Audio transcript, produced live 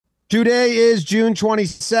Today is June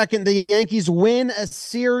 22nd. The Yankees win a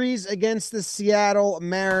series against the Seattle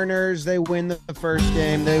Mariners. They win the first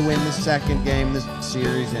game. They win the second game. The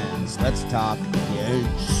series ends. Let's talk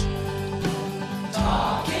Yanks.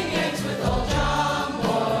 Talking Yanks with old John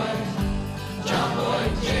Boy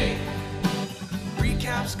and Jake.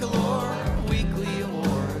 Recaps galore, weekly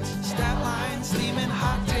awards, stat lines, theme and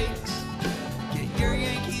hot takes. Get your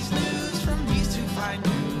Yankees news from these two fine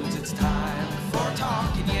dudes. It's time for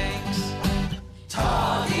Talking Yanks.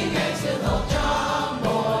 Talking Yanks with old John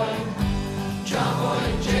Boy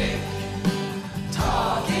and Jake.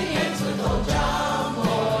 Talking Yanks with old John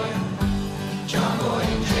Boy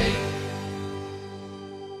and Jake.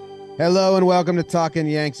 Hello and welcome to Talking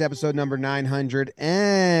Yanks, episode number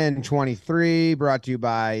 923, brought to you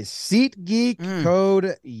by SeatGeek.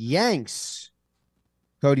 Code Yanks.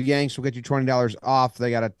 Code Yanks will get you $20 off.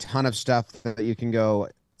 They got a ton of stuff that you can go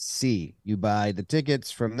see. You buy the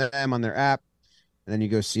tickets from them on their app, and then you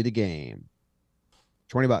go see the game.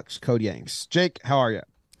 $20, code Yanks. Jake, how are you?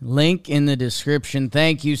 Link in the description.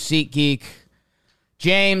 Thank you, SeatGeek.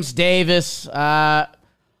 James Davis. I'm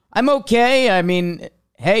okay. I mean,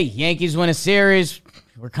 hey, Yankees win a series.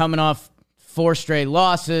 We're coming off 4 straight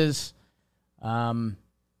losses. The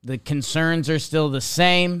concerns are still the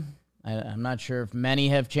same. I'm not sure if many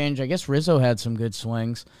have changed. I guess Rizzo had some good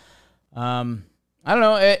swings. I don't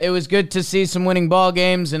know. It was good to see some winning ball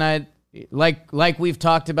games, and I like we've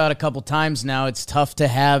talked about a couple times now. It's tough to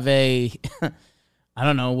have a, I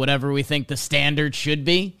don't know, whatever we think the standard should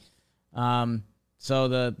be. So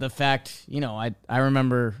the fact, I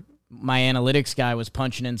remember my analytics guy was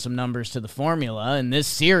punching in some numbers to the formula, and this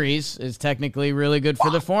series is technically really good for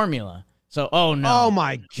the formula. So, oh no! Oh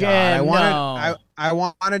my God! I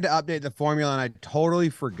wanted to update the formula, and I totally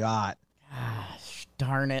forgot. Gosh,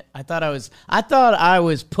 darn it! I thought I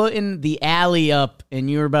was putting the alley up, and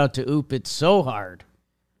you were about to oop it so hard.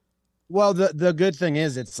 Well, the good thing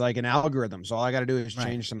is it's like an algorithm, so all I got to do is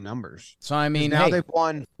change some numbers. So I mean, now they've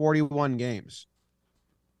won 41 games,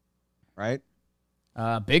 right?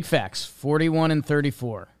 Big facts: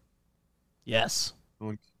 41-34. Yes.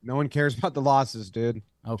 No one cares about the losses, dude.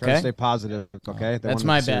 Okay. Try to stay positive, okay? That's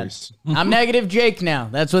my bad. I'm negative Jake now.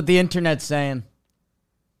 That's what the internet's saying.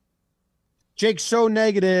 Jake's so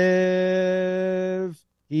negative.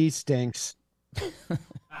 He stinks.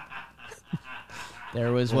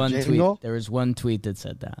 There was one tweet that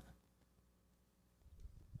said that.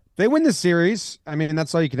 They win the series. I mean,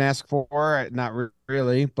 that's all you can ask for. Not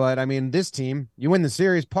really, but I mean, this team, you win the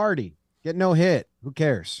series, party. Get no hit. Who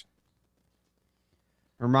cares?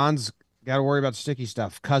 Herman's got to worry about sticky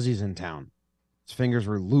stuff because he's in town. His fingers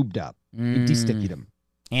were lubed up. He de-stickied him.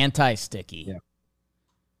 Anti-sticky. Yeah.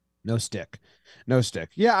 No stick.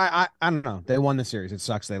 Yeah, I don't know. They won the series. It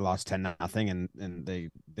sucks. They lost 10-0,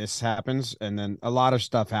 and this happens, and then a lot of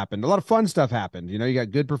stuff happened. A lot of fun stuff happened. You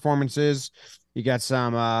got good performances. You got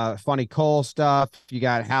some funny Cole stuff. You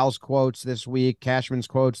got Hal's quotes this week, Cashman's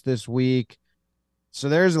quotes this week. So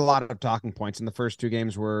there's a lot of talking points, and the first 2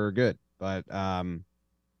 games were good, but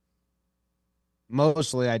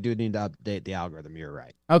mostly, I do need to update the algorithm. You're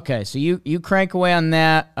right. Okay, so you crank away on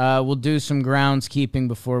that. We'll do some groundskeeping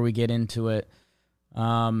before we get into it.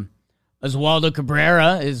 Oswaldo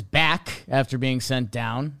Cabrera is back after being sent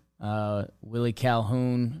down. Willie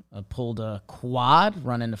Calhoun pulled a quad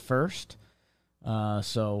running to first.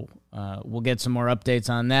 So we'll get some more updates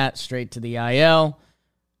on that straight to the IL.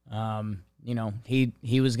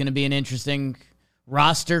 He was going to be an interesting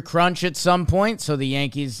roster crunch at some point, so the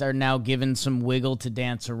Yankees are now given some wiggle to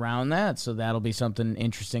dance around that, so that'll be something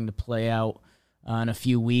interesting to play out in a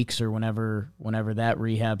few weeks or whenever that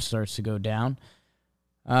rehab starts to go down.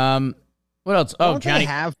 What else? Don't Johnny, they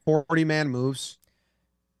have 40-man moves?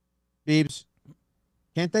 Beebs,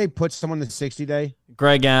 can't they put someone in the 60-day?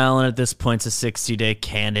 Greg Allen at this point's a 60-day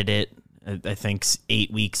candidate. I think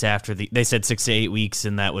 8 weeks after they said 6 to 8 weeks,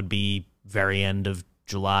 and that would be very end of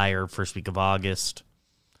July or first week of August.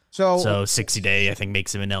 So 60-day, I think,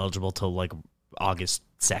 makes him ineligible till like August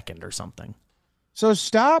 2nd or something. So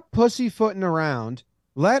stop pussyfooting around.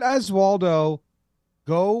 Let Oswaldo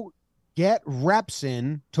go get reps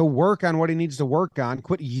in to work on what he needs to work on.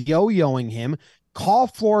 Quit yo-yoing him. Call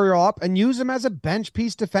Florio up and use him as a bench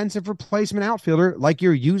piece defensive replacement outfielder like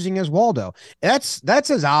you're using Oswaldo. That's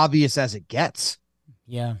as obvious as it gets.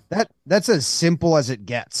 Yeah. That's as simple as it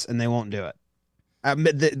gets, and they won't do it.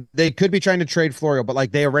 They could be trying to trade Florio, but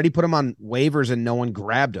like they already put him on waivers and no one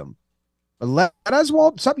grabbed him. But let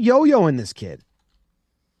Oswaldo stop yo-yoing this kid.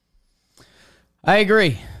 I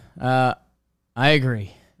agree. And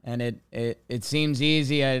it seems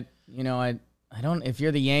easy. I don't, if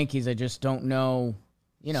you're the Yankees, I just don't know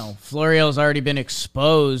Florial's already been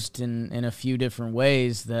exposed in a few different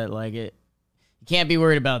ways that, like, you can't be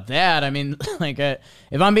worried about that. I mean, like,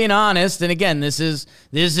 if I'm being honest, and again, this is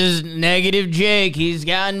negative Jake. He's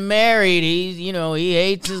gotten married. He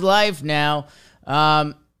hates his life now.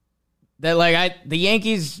 That, like, the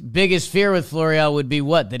Yankees' biggest fear with Florial would be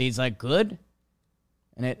what? That he's, like, good?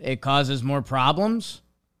 And it causes more problems?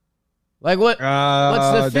 Like, what's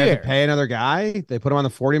the fear? They have to pay another guy? They put him on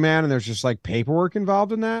the 40-man, and there's just, like, paperwork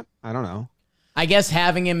involved in that? I don't know. I guess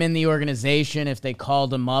having him in the organization, if they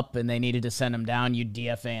called him up and they needed to send him down, you'd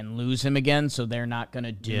DFA and lose him again, so they're not going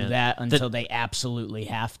to do that until they absolutely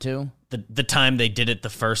have to. The time they did it the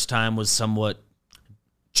first time was somewhat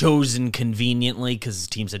chosen conveniently because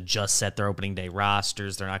teams had just set their opening day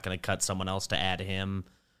rosters. They're not going to cut someone else to add him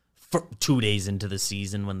for 2 days into the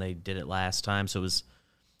season when they did it last time. So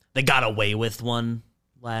they got away with one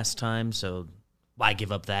last time, so why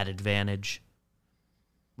give up that advantage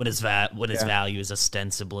when his value is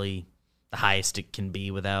ostensibly the highest it can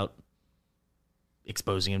be without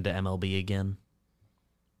exposing him to MLB again?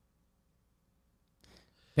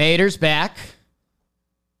 Bader's back.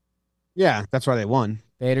 Yeah, that's why they won.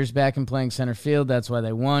 Bader's back and playing center field. That's why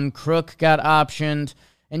they won. Crook got optioned,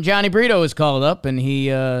 and Johnny Brito was called up, and he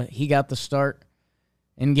got the start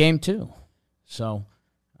in game 2. So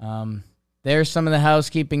there's some of the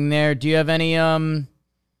housekeeping there. Do you have any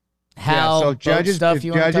judges stuff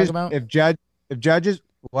you want to talk about? If judges,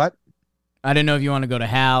 what? I didn't know if you want to go to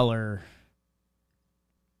Hal or.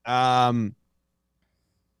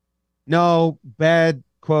 No bad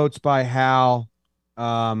quotes by Hal.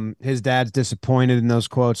 His dad's disappointed in those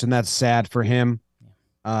quotes, and that's sad for him.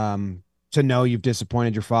 To know you've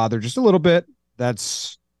disappointed your father just a little bit,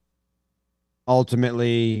 that's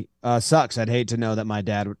ultimately sucks. I'd hate to know that my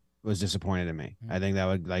dad was disappointed in me. I think that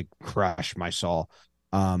would, like, crush my soul.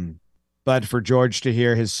 But for George to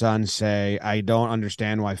hear his son say, I don't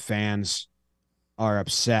understand why fans are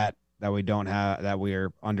upset that we're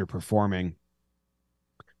underperforming.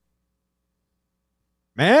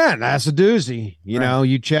 Man, that's a doozy. You know,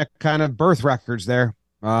 you check kind of birth records there.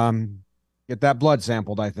 Get that blood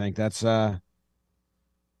sampled, I think. That's you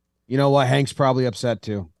know what, Hank's probably upset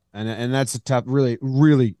too. And that's a tough, really,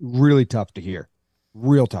 really, really tough to hear.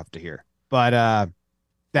 Real tough to hear. But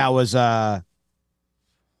that was as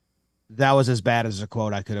bad as a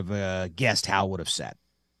quote I could have guessed Hal would have said.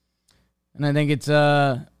 And I think it's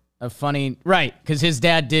a funny, right, because his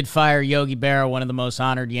dad did fire Yogi Berra, one of the most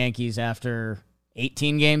honored Yankees, after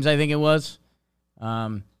 18 games, I think it was.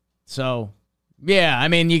 So, yeah, I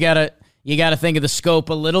mean, you gotta think of the scope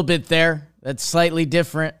a little bit there. That's slightly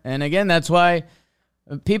different. And again, that's why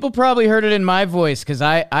people probably heard it in my voice, because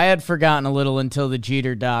I had forgotten a little until the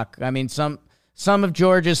Jeter doc. I mean, some of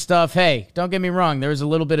George's stuff, hey, don't get me wrong, there was a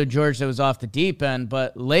little bit of George that was off the deep end,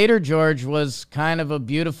 but later George was kind of a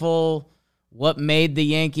beautiful, what made the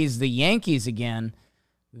Yankees again,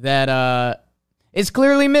 that is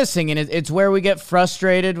clearly missing. And it's where we get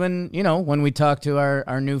frustrated when we talk to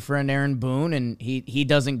our new friend Aaron Boone, and he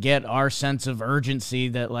doesn't get our sense of urgency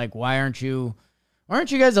that, like, why aren't you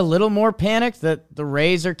guys a little more panicked that the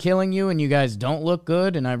Rays are killing you and you guys don't look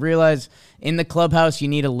good? And I realize in the clubhouse you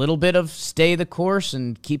need a little bit of stay the course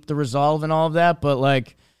and keep the resolve and all of that, but,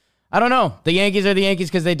 like, I don't know. The Yankees are the Yankees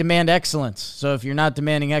because they demand excellence. So if you're not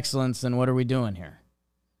demanding excellence, then what are we doing here?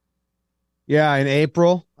 Yeah, in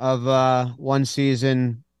April of one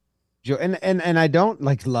season, and I don't,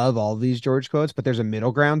 like, love all these George quotes, but there's a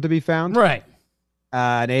middle ground to be found. Right.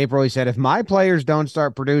 In April, he said, if my players don't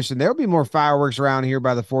start producing, there'll be more fireworks around here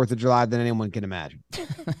by the 4th of July than anyone can imagine.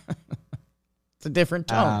 It's a different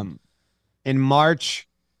tone. In March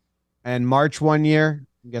one year,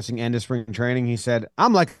 I'm guessing end of spring training, he said,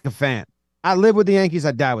 I'm like a fan. I live with the Yankees.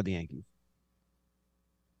 I die with the Yankees.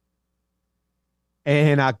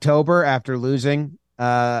 In October, after losing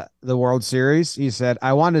the World Series, he said,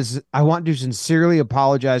 I want to sincerely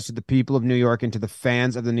apologize to the people of New York and to the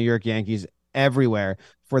fans of the New York Yankees everywhere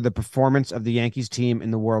for the performance of the Yankees team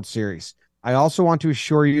in the World Series. I also want to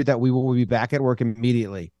assure you that we will be back at work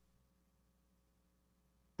immediately.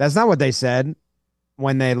 That's not what they said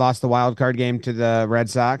when they lost the wild card game to the Red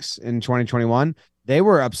Sox in 2021. They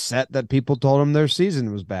were upset that people told them their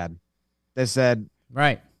season was bad. They said,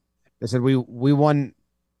 right. They said, we won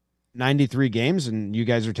 93 games and you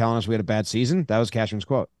guys are telling us we had a bad season. That was Cashman's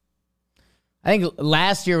quote. I think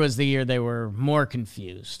last year was the year they were more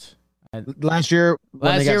confused. Last year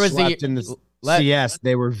was in the CS,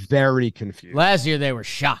 they were very confused. Last year they were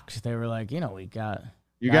shocked. They were like, we got...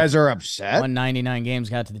 You guys are upset? Won 99 games,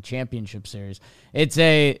 got to the championship series. It's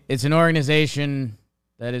an organization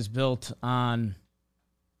that is built on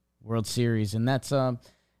World Series, and that's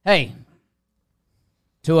Hey,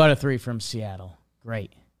 2 out of 3 from Seattle.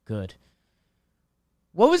 Great. Good.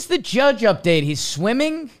 What was the Judge update? He's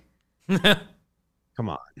swimming? Come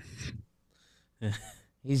on.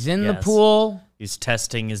 He's in the pool. He's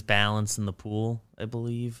testing his balance in the pool, I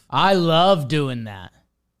believe. I love doing that.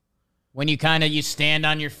 When you stand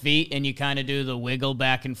on your feet and you kind of do the wiggle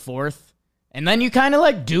back and forth. And then you kind of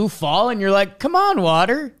like do fall and you're like, come on,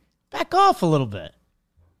 water. Back off a little bit.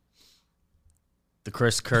 The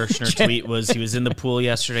Chris Kirschner tweet was he was in the pool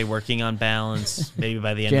yesterday working on balance. Maybe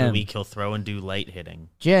by the end of the week he'll throw and do light hitting.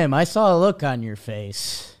 Jim, I saw a look on your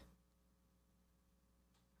face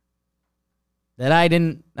that I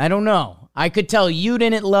don't know. I could tell you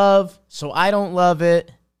didn't love, so I don't love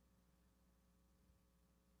it.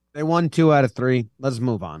 They won 2 out of 3. Let's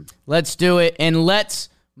move on. Let's do it, and let's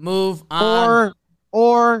move on.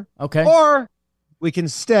 Or okay. We can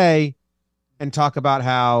stay and talk about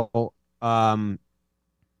how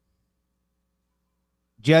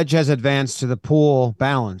Judge has advanced to the pool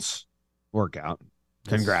balance workout.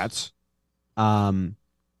 Congrats. No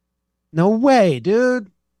way,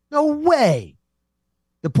 dude. No way.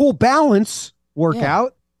 The pool balance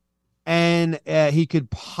workout, and he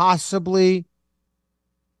could possibly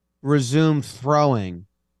resume throwing.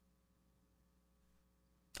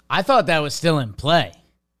 I thought that was still in play.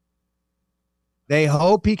 They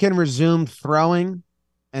hope he can resume throwing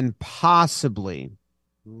and possibly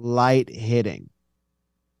light hitting.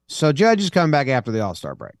 So Judge is coming back after the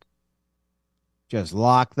All-Star break. Just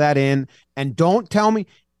lock that in and don't tell me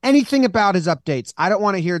anything about his updates. I don't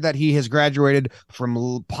want to hear that he has graduated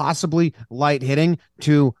from possibly light hitting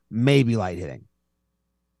to maybe light hitting.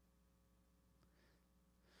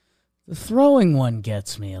 The throwing one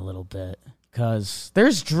gets me a little bit because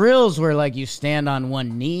there's drills where like you stand on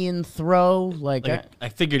one knee and throw. I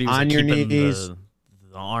figured he was on your knees.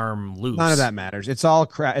 The arm loose. None of that matters. It's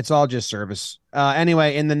all It's all just service.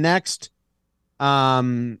 Anyway, in the next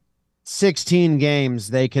 16 games,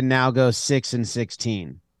 they can now go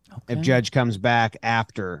 6-16 if Judge comes back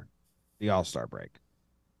after the All-Star break.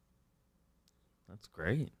 That's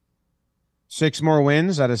great. 6 more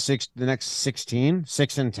wins out of the next 16,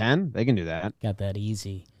 6-10. They can do that. Got that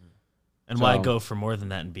easy. And why go for more than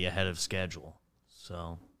that and be ahead of schedule?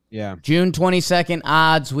 So yeah. June 22nd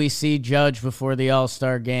odds. We see Judge before the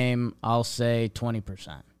All-Star game. I'll say 20%. I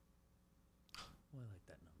like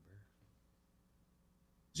that number.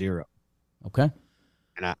 0. Okay.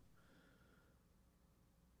 And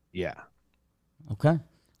yeah. Okay.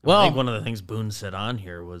 Well, I think one of the things Boone said on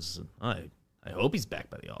here was, I hope he's back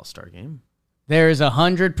by the All-Star game. There's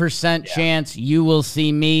 100% chance you will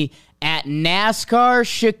see me at NASCAR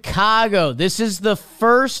Chicago. This is the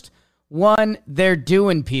first one they're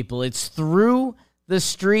doing, people. It's through the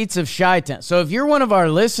streets of Chi-Town. So if you're one of our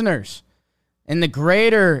listeners in the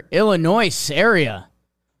greater Illinois area,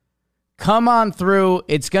 come on through.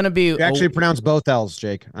 It's going to be... You actually pronounce both L's,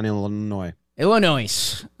 Jake, on Illinois.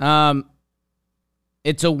 Illinois.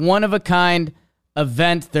 It's a one-of-a-kind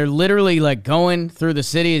event. They're literally like going through the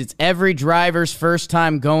city. It's every driver's first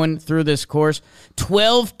time going through this course.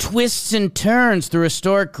 12 twists and turns through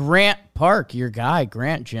historic Grant Park. Your guy,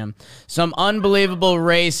 Grant, Jim. Some unbelievable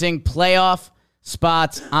racing, playoff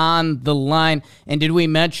spots on the line. And did we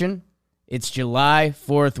mention it's July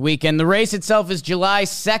 4th weekend? The race itself is July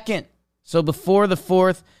 2nd. So before the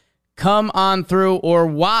 4th, come on through or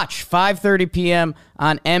watch 5:30 p.m.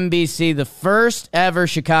 on NBC, the first ever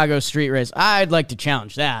Chicago street race. I'd like to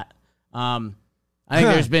challenge that. I think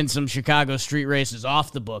there's been some Chicago street races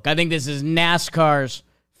off the book. I think this is NASCAR's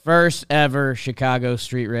first ever Chicago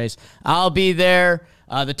street race. I'll be there.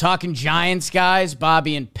 The Talking Giants guys,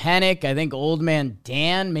 Bobby and Pennick. I think Old Man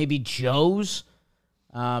Dan, maybe Joe's.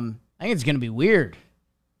 I think it's going to be weird.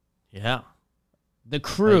 Yeah. The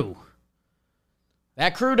crew.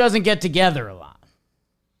 That crew doesn't get together a lot.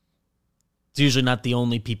 It's usually not the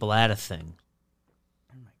only people at a thing.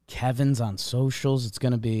 Kevin's on socials. It's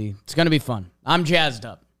gonna be fun. I'm jazzed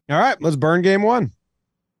up. All right, let's burn game 1.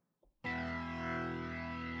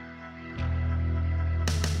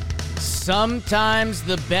 Sometimes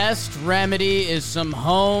the best remedy is some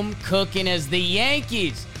home cooking, as the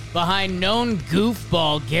Yankees, behind known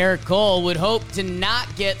goofball Gerrit Cole, would hope to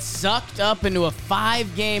not get sucked up into a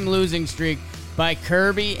 5-game losing streak by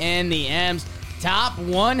Kirby and the M's. Top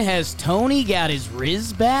 1, has Tony got his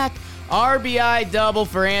Riz back? RBI double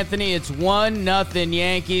for Anthony. It's 1-0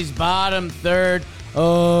 Yankees. Bottom 3rd.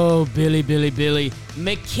 Oh, Billy.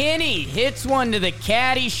 McKinney hits one to the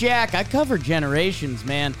caddy shack. I covered generations,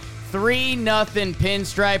 man. 3-0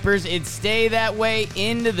 Pinstripers. It'd stay that way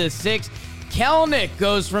into the 6th. Kelnick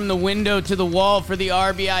goes from the window to the wall for the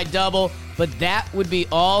RBI double, but that would be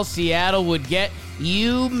all Seattle would get.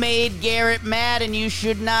 You made Gerrit mad, and you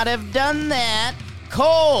should not have done that.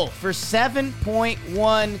 Cole for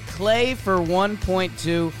 7.1, Clay for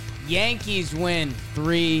 1.2. Yankees win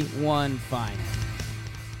 3-1 final.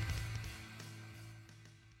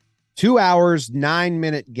 2 hours,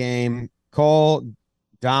 9-minute game. Cole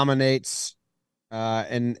dominates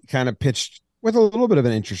and kind of pitched with a little bit of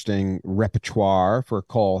an interesting repertoire for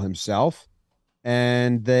Cole himself.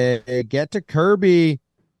 And they get to Kirby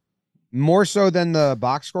more so than the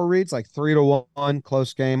box score reads, like 3-1,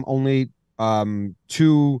 close game, only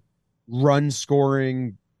 2 run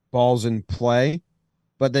scoring balls in play.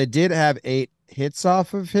 But they did have 8 hits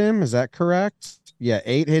off of him. Is that correct? Yeah,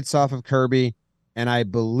 8 hits off of Kirby. And I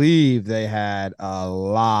believe they had a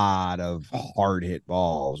lot of hard hit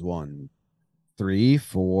balls. 1, 3,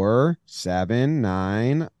 4, 7,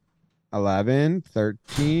 9, 11,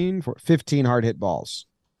 13, 14, 15 hard hit balls.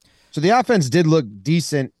 So the offense did look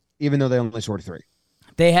decent, even though they only scored 3.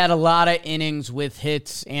 They had a lot of innings with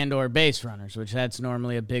hits and or base runners, which that's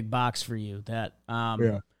normally a big box for you. That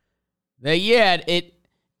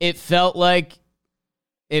it felt like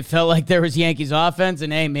there was Yankees offense,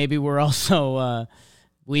 and hey, maybe we're also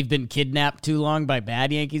we've been kidnapped too long by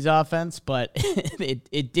bad Yankees offense, but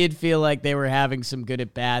it did feel like they were having some good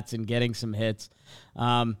at bats and getting some hits.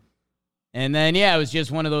 And then it was just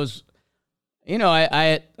one of those.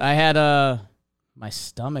 I had my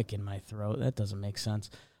stomach in my throat. That doesn't make sense.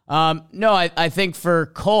 No, I think for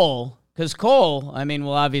Cole, because Cole,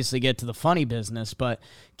 we'll obviously get to the funny business, but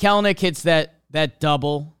Kelenic hits that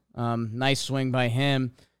double. Nice swing by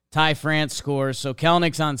him. Ty France scores. So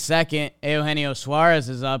Kelnic's on second. Eugenio Suarez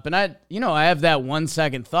is up. And I have that 1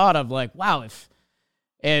 second thought of like, wow,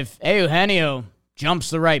 if Eugenio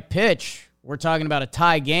jumps the right pitch, we're talking about a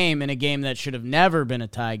tie game in a game that should have never been a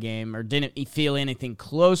tie game or didn't feel anything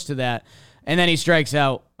close to that. And then he strikes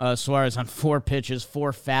out Suarez on 4 pitches,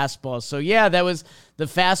 4 fastballs. So, that was the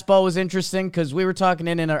fastball was interesting because we were talking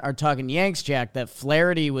in our Talking Yanks, Jack, that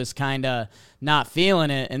Flaherty was kind of not feeling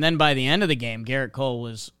it. And then by the end of the game, Gerrit Cole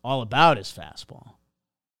was all about his fastball.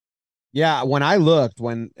 Yeah, when I looked,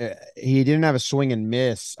 when he didn't have a swing and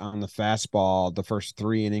miss on the fastball the first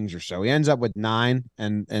 3 innings or so, he ends up with 9,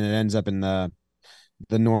 and it ends up in the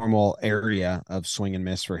normal area of swing and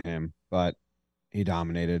miss for him. But he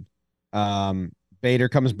dominated. Bader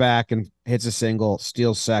comes back and hits a single,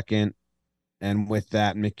 steals second, and with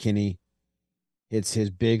that, McKinney hits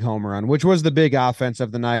his big home run, which was the big offense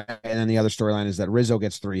of the night. And then the other storyline is that Rizzo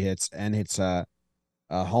gets 3 hits and hits a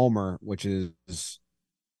homer, which is the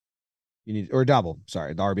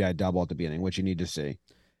RBI double at the beginning, which you need to see.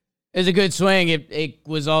 It's a good swing. It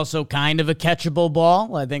was also kind of a catchable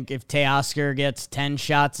ball. I think if Teoscar gets 10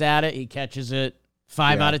 shots at it, he catches it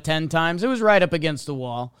 5 out of 10 times. It was right up against the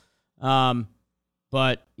wall.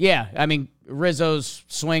 But Rizzo's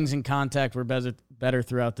swings and contact were better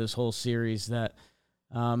throughout this whole series. That,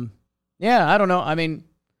 I don't know.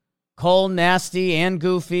 Cole nasty and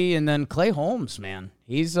goofy, and then Clay Holmes, man,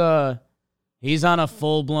 he's on a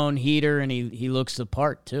full blown heater, and he looks the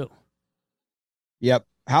part too. Yep.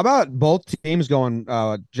 How about both teams going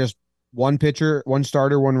just one pitcher, one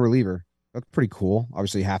starter, one reliever? That's pretty cool.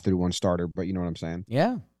 Obviously, you have to do one starter, but you know what I'm saying?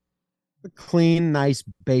 Yeah. A clean, nice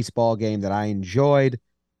baseball game that I enjoyed.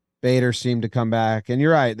 Bader seemed to come back, and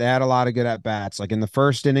you're right. They had a lot of good at bats. Like in the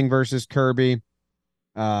first inning versus Kirby,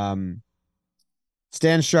 Stan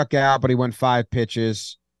struck out, but he went 5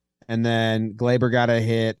 pitches, and then Glaber got a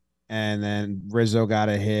hit, and then Rizzo got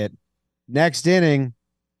a hit. Next inning,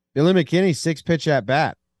 Billy McKinney 6-pitch at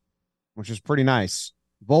bat, which was pretty nice.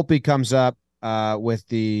 Volpe comes up with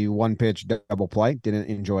the 1-pitch double play. Didn't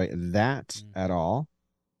enjoy that at all.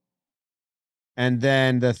 And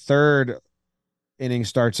then the third inning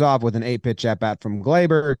starts off with an 8-pitch at bat from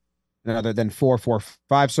Glaber, other than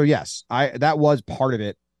 4-4-5. So yes, that was part of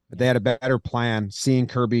it. But they had a better plan. Seeing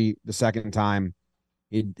Kirby the second time,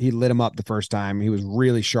 he lit him up the first time. He was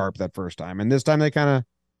really sharp that first time, and this time they kind of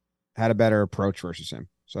had a better approach versus him.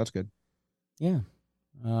 So that's good. Yeah.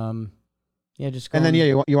 Just and then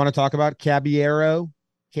you want to talk about Caballero,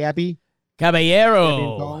 Cabby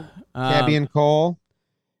and Cole.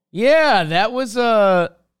 Yeah, that was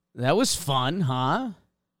fun, huh?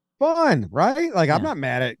 Fun, right? Like, yeah. I'm not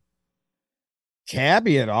mad at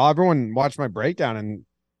Cabby at all. Everyone watched my breakdown and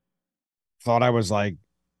thought I was like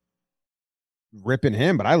ripping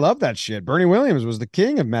him, but I love that shit. Bernie Williams was the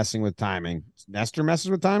king of messing with timing. Nestor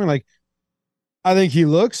messes with timing. Like, I think he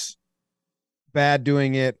looks bad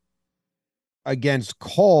doing it against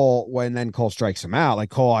Cole when then Cole strikes him out. Like,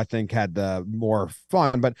 Cole, I think, had the more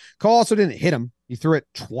fun, but Cole also didn't hit him. He threw it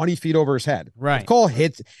 20 feet over his head. Right.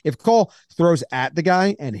 If Cole throws at the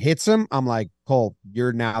guy and hits him, I'm like, Cole,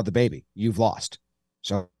 you're now the baby. You've lost.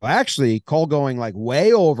 So actually, Cole going like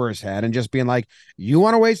way over his head and just being like, you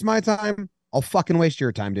want to waste my time? I'll fucking waste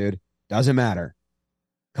your time, dude. Doesn't matter.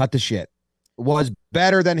 Cut the shit. Was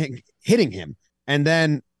better than hitting him. And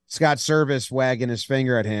then Scott Service wagging his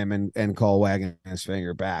finger at him and Cole wagging his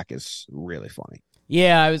finger back is really funny.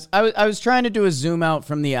 Yeah, I was trying to do a zoom out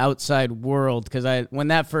from the outside world because when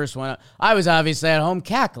that first went out, I was obviously at home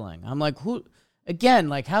cackling. I'm like, who again?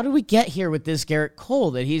 Like, how did we get here with this Gerrit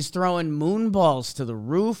Cole that he's throwing moonballs to the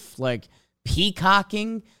roof, like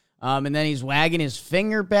peacocking, and then he's wagging his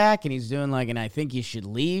finger back and he's doing like, and I think you should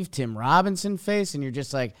leave Tim Robinson face, and you're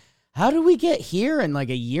just like, how did we get here in like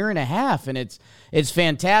a year and a half? And it's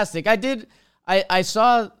fantastic. I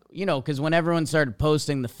saw, because when everyone started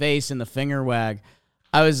posting the face and the finger wag,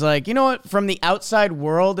 I was like, you know what? From the outside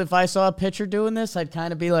world, if I saw a pitcher doing this, I'd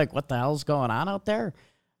kind of be like, what the hell's going on out there?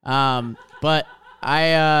 But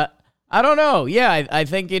I don't know. Yeah, I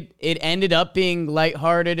think it ended up being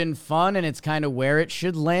lighthearted and fun, and it's kind of where it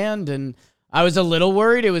should land. And I was a little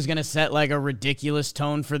worried it was going to set like a ridiculous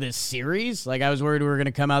tone for this series. Like I was worried we were going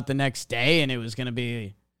to come out the next day and it was going to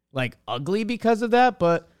be like ugly because of that.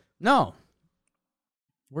 But no,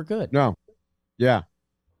 we're good. No. Yeah.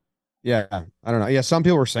 Yeah. I don't know. Yeah. Some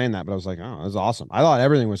people were saying that, but I was like, oh, that was awesome. I thought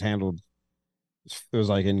everything was handled. It was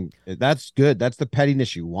like, that's good. That's the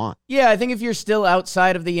pettiness you want. Yeah. I think if you're still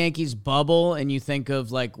outside of the Yankees bubble and you think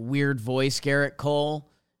of like weird voice Gerrit Cole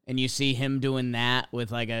and you see him doing that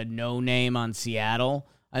with like a no name on Seattle,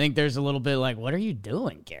 I think there's a little bit like, what are you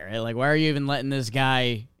doing, Gerrit? Like, why are you even letting this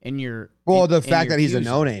guy in your... Well, the fact that he's a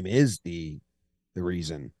no name is the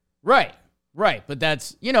reason. Right. Right, but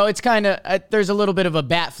that's, it's kind of, there's a little bit of a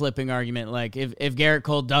bat flipping argument. Like, if Gerrit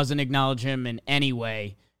Cole doesn't acknowledge him in any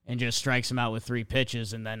way and just strikes him out with 3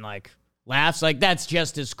 pitches and then, like, laughs, like, that's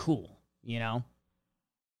just as cool,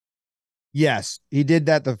 Yes, he did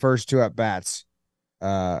that the first 2 at-bats.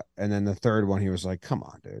 And then the third one, he was like, come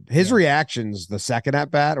on, dude. His reactions, the second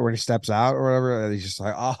at-bat or when he steps out or whatever, he's just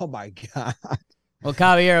like, oh, my God. Well,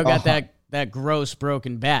 Caballero got that gross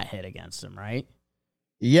broken bat hit against him, right?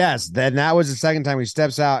 Yes, then that was the second time he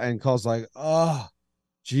steps out and Cole's like, oh,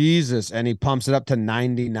 Jesus. And he pumps it up to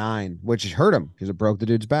 99, which hurt him because it broke the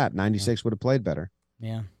dude's bat. 96 would have played better.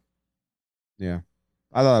 Yeah. Yeah.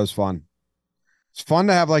 I thought it was fun. It's fun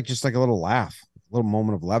to have just like a little laugh, a little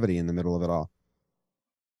moment of levity in the middle of it all.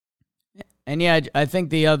 And yeah, I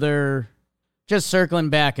think the other, just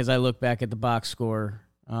circling back as I look back at the box score,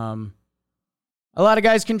 a lot of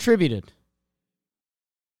guys contributed.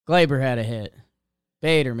 Glaber had a hit.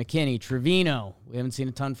 Bader, McKinney, Trevino. We haven't seen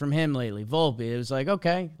a ton from him lately. Volpe. It was like,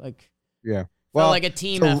 okay, yeah, felt like a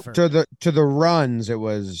team effort. To the runs, it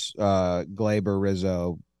was Glaber,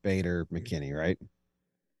 Rizzo, Bader, McKinney, right?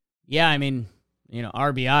 Yeah, I mean,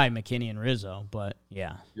 RBI, McKinney, and Rizzo, but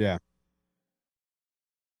yeah. Yeah.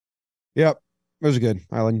 Yep, it was good.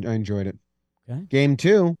 I enjoyed it. Okay. Game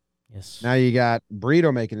 2. Yes. Now you got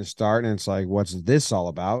Brito making a start, and it's like, what's this all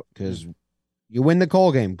about? Because you win the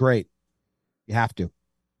Cole game, great. You have to.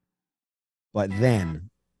 But then,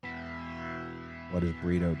 what does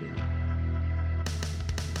Brito do?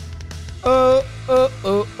 Oh.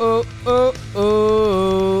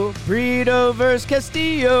 Brito versus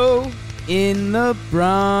Castillo in the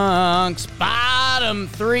Bronx. Bottom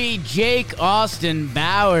 3, Jake Austin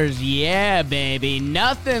Bowers. Yeah, baby.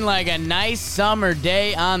 Nothing like a nice summer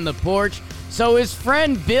day on the porch. So his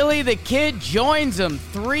friend Billy the Kid joins him.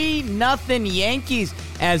 3-0 Yankees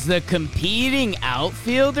as the competing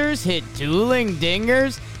outfielders hit dueling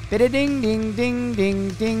dingers. Ding, ding, ding, ding,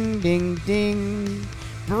 ding, ding, ding.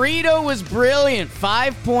 Brito was brilliant.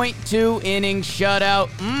 5.2 innings shutout.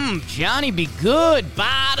 Johnny be good.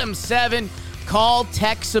 Bottom 7. Call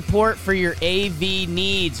tech support for your AV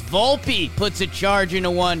needs. Volpe puts a charge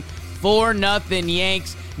into 1. 4-0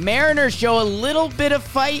 Yanks. Mariners show a little bit of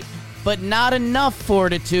fight, but not enough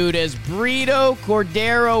fortitude as Brito,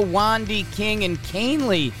 Cordero, Wandy, King, and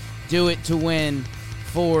Canely do it to win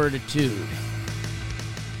 4-2.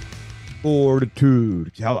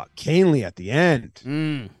 Fortitude. How about Canely at the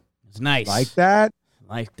end? It's nice. Like that?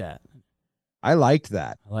 Like that. I liked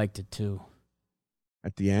that. I liked it too.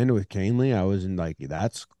 At the end with Canely, I was in I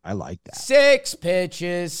like that. 6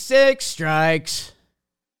 pitches, 6 strikes.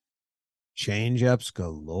 Change-ups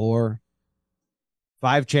galore.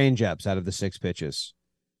 5 change-ups out of the 6 pitches.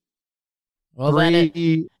 Well, then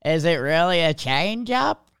is it really a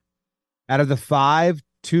change-up? Out of the 5,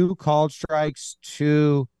 2 called strikes,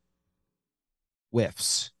 2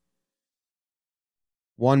 whiffs.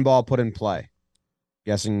 1 ball put in play.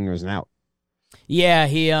 Guessing it was an out.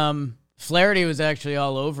 Yeah, Flaherty was actually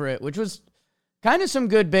all over it, which was kind of some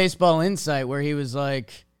good baseball insight where he was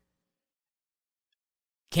like,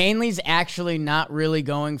 Canley's actually not really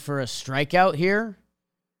going for a strikeout here.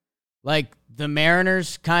 Like, the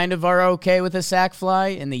Mariners kind of are okay with a sac fly,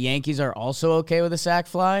 and the Yankees are also okay with a sac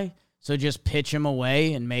fly. So just pitch him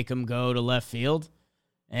away and make him go to left field.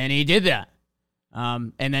 And he did that.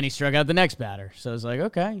 And then he struck out the next batter. So it's like,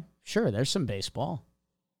 okay, sure, there's some baseball.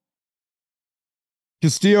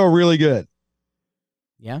 Castillo really good.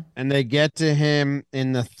 Yeah. And they get to him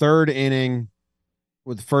in the third inning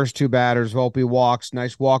with the first two batters. Volpe walks.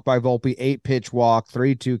 Nice walk by Volpe. 8-pitch walk.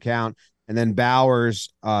 3-2 count. And then Bauers,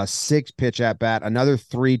 6-pitch at bat. Another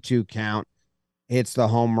 3-2 count. Hits the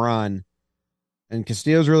home run. And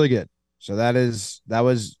Castillo's really good. So that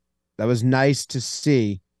was nice to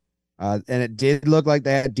see. And it did look like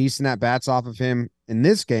they had decent at-bats off of him in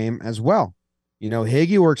this game as well. You know,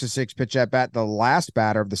 Higgy works a 6-pitch at bat, the last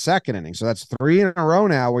batter of the second inning. So that's 3 in a row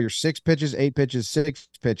now where you're 6 pitches, 8 pitches, 6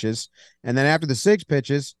 pitches. And then after the 6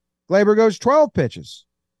 pitches, Glaber goes 12 pitches.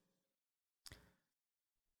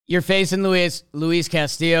 You're facing Luis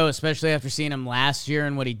Castillo, especially after seeing him last year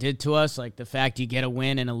and what he did to us. Like, the fact you get a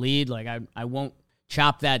win and a lead, like, I won't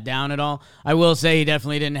chop that down at all. I will say he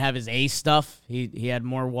definitely didn't have his ace stuff. He had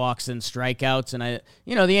more walks than strikeouts. And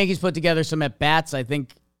the Yankees put together some at-bats. I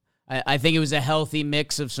think it was a healthy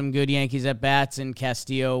mix of some good Yankees at-bats, and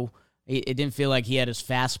Castillo, it didn't feel like he had his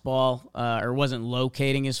fastball or wasn't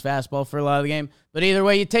locating his fastball for a lot of the game. But either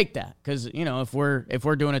way, you take that because, if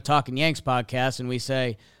we're doing a Talking Yanks podcast and we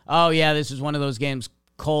say, oh, yeah, this is one of those games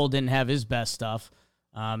Cole didn't have his best stuff,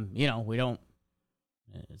 we don't –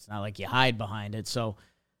 it's not like you hide behind it. So,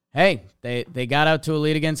 hey, they got out to a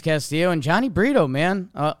lead against Castillo. And Johnny Brito, man,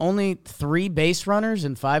 only 3 base runners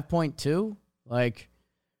and 5.2. Like –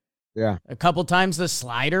 yeah. A couple times the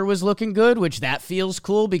slider was looking good, which that feels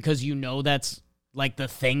cool because that's like the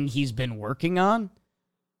thing he's been working on.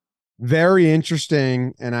 Very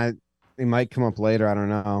interesting, and it might come up later. I don't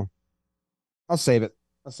know. I'll save it.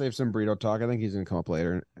 I'll save some Brito talk. I think he's going to come up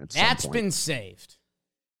later. That's been saved.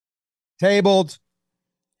 Tabled.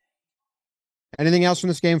 Anything else from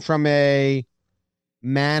this game from a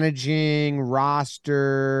managing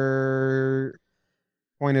roster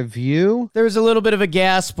point of view? There was a little bit of a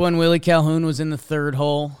gasp when Willie Calhoun was in the third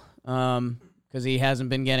hole because he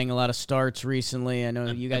hasn't been getting a lot of starts recently. I know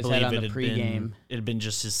you guys had on the pregame. It had been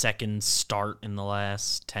just his second start in the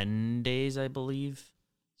last 10 days, I believe.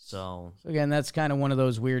 So again, that's kind of one of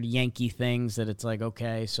those weird Yankee things that it's like,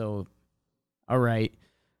 okay, so all right.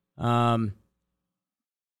 And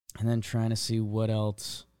then trying to see what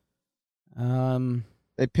else.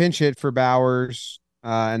 They pinch hit for Bauers,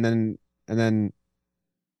 and then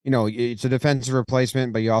it's a defensive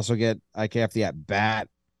replacement, but you also get IKF the at-bat,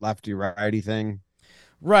 lefty-righty thing.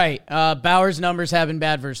 Right. Bauer's numbers have been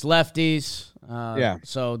bad versus lefties. Yeah.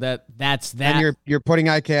 So that's that. And you're putting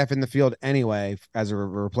IKF in the field anyway as a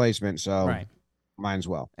replacement, so right. Might as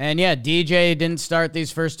well. And, yeah, DJ didn't start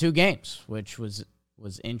these first 2 games, which was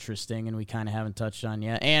interesting, and we kind of haven't touched on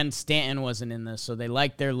yet. And Stanton wasn't in this, so they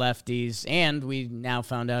liked their lefties, and we now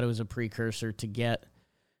found out it was a precursor to get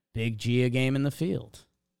Big G a game in the field.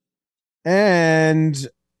 And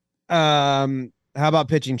how about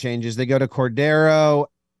pitching changes? They go to Cordero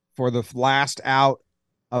for the last out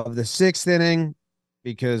of the 6th inning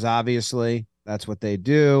because obviously that's what they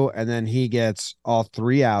do. And then he gets all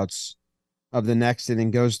 3 outs of the next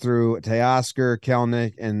inning, goes through Teoscar,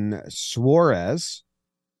 Kelenic, and Suarez.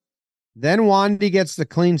 Then Wandy gets the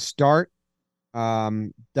clean start,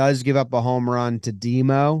 does give up a home run to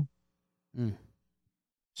Demo.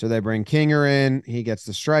 So they bring Kinger in. He gets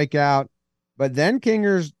the strikeout. But then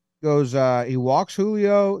Kingers goes, he walks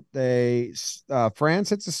Julio. France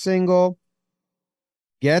hits a single,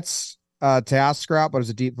 gets Teoscar out, but it's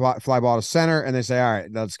a deep fly ball to center. And they say, all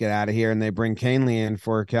right, let's get out of here. And they bring Canley in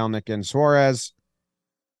for Kelenic and Suarez.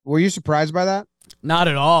 Were you surprised by that? Not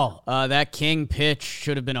at all. That King pitch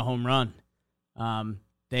should have been a home run.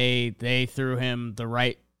 They threw him the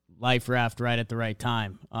right life raft right at the right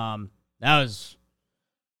time. That was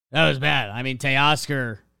bad. I mean,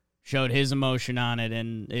 Teoscar showed his emotion on it,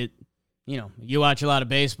 and it, you watch a lot of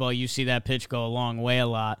baseball, you see that pitch go a long way a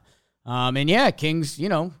lot. And yeah, King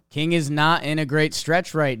is not in a great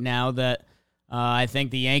stretch right now that I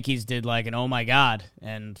think the Yankees did like an oh my God,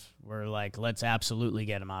 and we're like, let's absolutely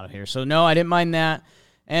get him out of here. So no, I didn't mind that.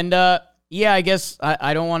 And yeah, I guess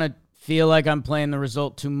I don't want to feel like I'm playing the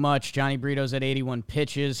result too much. Johnny Brito's at 81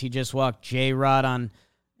 pitches. He just walked J-Rod on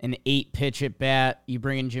an 8-pitch at bat. You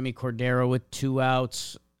bring in Jimmy Cordero with 2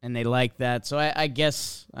 outs, and they like that. So I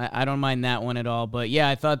guess I don't mind that one at all. But yeah,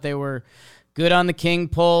 I thought they were good on the king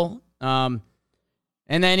pull. And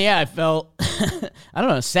then, yeah, I felt, I don't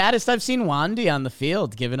know, saddest I've seen Wandy on the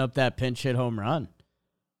field giving up that pinch hit home run.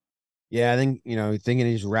 Yeah, I think, thinking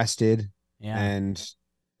he's rested Yeah. and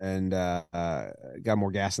got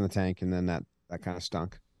more gas in the tank, and then that kind of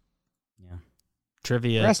stunk. Yeah.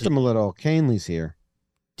 Trivia. Rest him a little. Canley's here.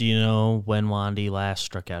 Do you know when Wandy last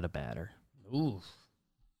struck out a batter? Ooh.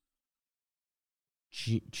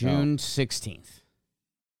 June 16th.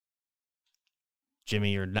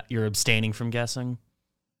 Jimmy, you're abstaining from guessing?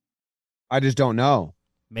 I just don't know.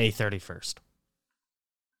 May 31st.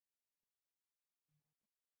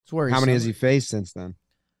 It's worrisome. How many has he faced since then?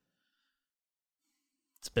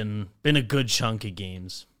 It's been a good chunk of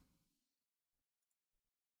games.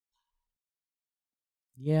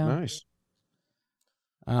 Yeah. Nice.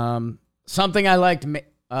 Something I liked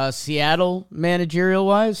Seattle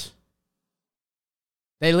managerial-wise,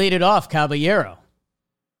 they lead it off Caballero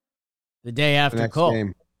the day after The next Cole.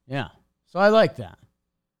 game. Yeah. So I like that.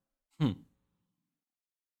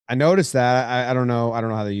 I noticed that. I don't know. I don't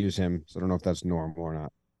know how they use him, so I don't know if that's normal or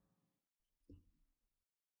not.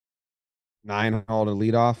 9-hole to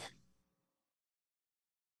lead off.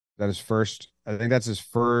 That is first. I think that's his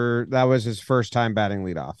first. That was his first time batting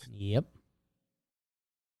leadoff. Yep.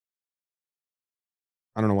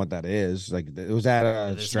 I don't know what that is. Like, was that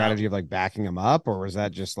a strategy of like backing him up, or was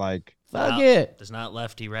that just like Fuck it. There's not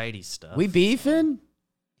lefty-righty stuff. We beefing?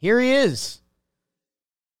 Here he is.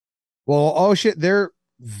 Well, oh shit, they're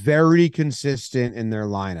very consistent in their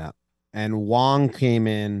lineup. And Wong came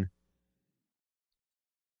in.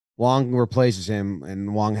 Wong replaces him,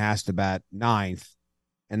 and Wong has to bat 9th.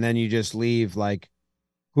 And then you just leave like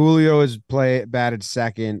Julio has batted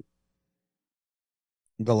second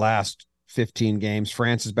the last 15 games.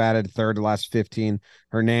 France has batted third the last 15.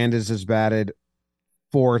 Hernandez has batted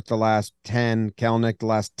fourth the last 10. Kelnick the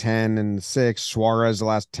last 10 and 6. Suarez the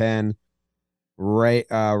last 10.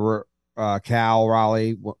 Cal,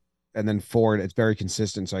 Raleigh, and then Ford. It's very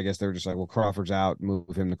consistent. So I guess they're just like, well, Crawford's out,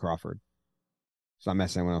 move him to Crawford. It's not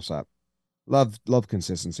messing anyone else up. Love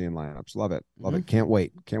consistency in lineups. Love it. Love it. Can't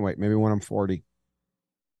wait. Maybe when I'm 40.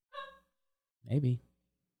 Maybe.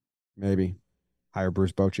 Hire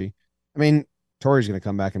Bruce Bochy. I mean, Torrey's going to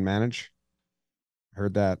come back and manage.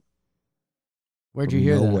 Heard that. Where'd you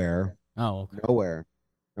hear Nowhere. that? Oh, okay.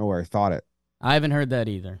 Nowhere. Thought it. I haven't heard that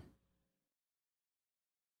either.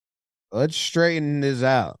 Let's straighten this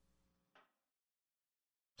out.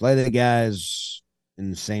 Play the guys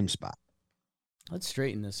in the same spot. Let's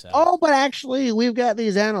straighten this out. Oh, but actually, we've got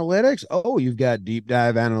these analytics. Oh, you've got deep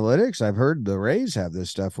dive analytics. I've heard the Rays have this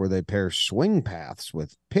stuff where they pair swing paths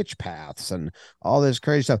with pitch paths and all this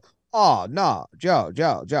crazy stuff. Oh, no, Joe.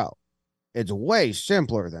 It's way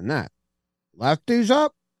simpler than that. Lefties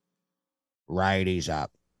up, righties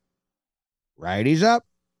up. Righties up,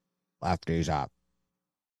 lefties up.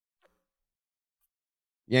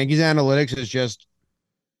 Yankees analytics is just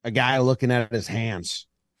a guy looking at his hands.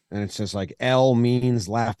 And it's just like L means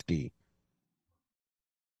lefty.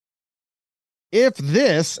 If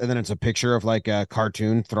this, and then it's a picture of like a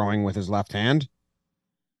cartoon throwing with his left hand.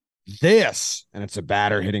 This, and it's a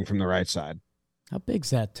batter hitting from the right side. How big's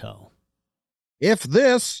that toe? If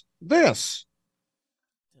this.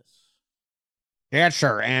 That's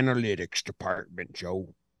our analytics department,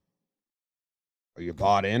 Joe. Are you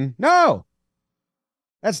bought in? No.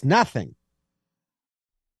 That's nothing.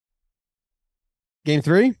 Game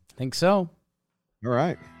 3? Think so. All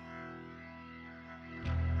right.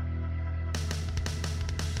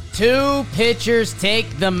 2 pitchers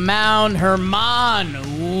take the mound. Herman,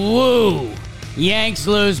 woo. Yanks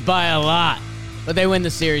lose by a lot, but they win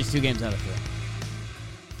the series 2 games out of 3.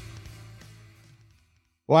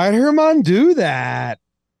 Why'd Herman do that?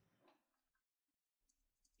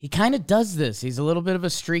 He kind of does this. He's a little bit of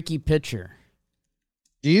a streaky pitcher.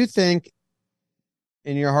 Do you think,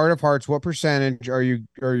 in your heart of hearts, what percentage are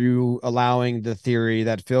you allowing the theory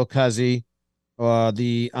that Phil Cuzzy,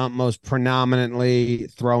 the most predominantly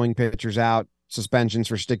throwing pitchers out, suspensions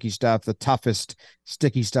for sticky stuff, the toughest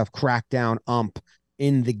sticky stuff crackdown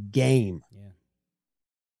in the game,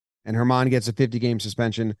 and Herman gets a 50-game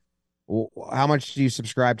suspension? How much do you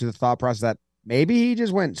subscribe to the thought process that maybe he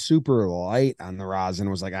just went super light on the rosin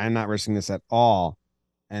and was like, I'm not risking this at all,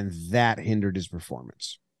 and that hindered his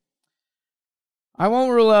performance? I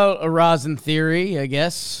won't rule out a rosin theory, I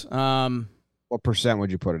guess. What percent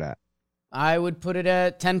would you put it at? I would put it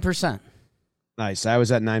at 10%. Nice. I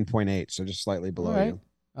was at 9.8, so just slightly below you.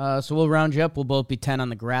 So we'll round you up. We'll both be 10 on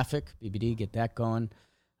the graphic. BBD, get that going.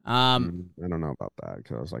 I don't know about that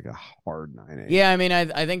because I was like a hard 9.8. Yeah, I mean,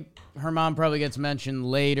 I think Herman probably gets mentioned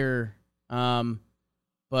later. But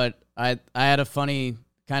but I had a funny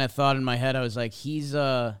kind of thought in my head. I was like, he's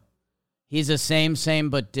a same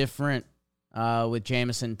but different with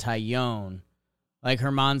Jameson Tyone. Like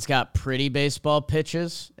Herman's got pretty baseball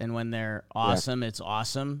pitches, and when they're awesome, it's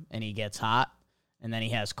awesome, and he gets hot, and then he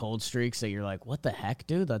has cold streaks that you're like, what the heck,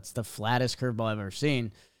 dude? That's the flattest curveball I've ever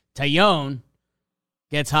seen. Tyone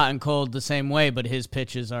gets hot and cold the same way, but his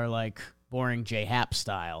pitches are like boring J Happ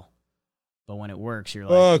style. But when it works, you're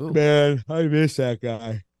like, fuck, man, I miss that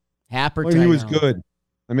guy. Happ or Well, Tyone? he was good.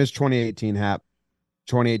 I miss 2018 Happ.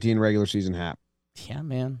 2018 regular season Happ. Yeah,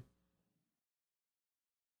 man.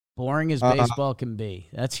 Boring as baseball can be.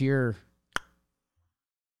 That's your...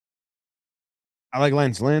 I like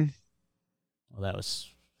Lance Lynn. Well, that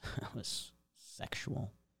was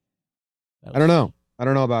sexual. I don't know. I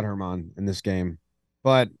don't know about Herman in this game.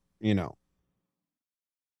 But, you know,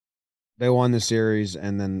 they won the series,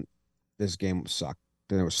 and then this game sucked.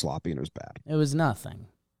 Then it was sloppy, and it was bad. It was nothing.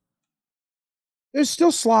 It was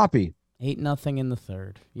still sloppy. 8-0 in the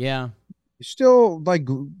third. Yeah. Still, like,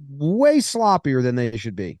 way sloppier than they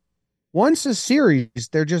should be. Once a series,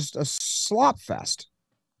 they're just a slop fest.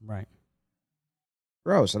 Right.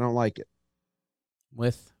 Gross. I don't like it.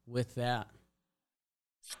 With that.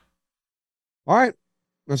 All right.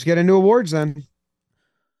 Let's get into awards then.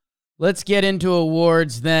 Let's get into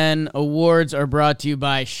awards then. Awards are brought to you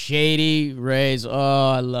by Shady Rays. Oh,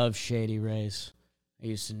 I love Shady Rays. I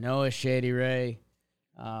used to know a Shady Ray.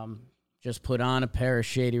 Just put on a pair of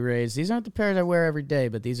Shady Rays. These aren't the pairs I wear every day,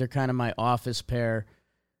 but these are kind of my office pair.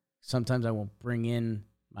 Sometimes I won't bring in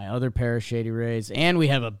my other pair of Shady Rays. And we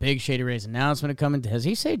have a big Shady Rays announcement coming. Has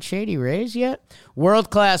he said Shady Rays yet?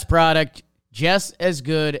 World-class product, just as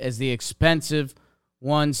good as the expensive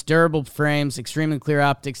ones. Durable frames, extremely clear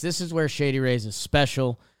optics. This is where Shady Rays is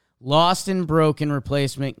special. Lost and broken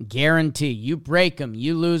replacement guarantee. You break them,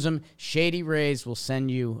 you lose them. Shady Rays will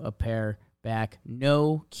send you a pair back.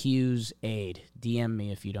 No Q's aid. DM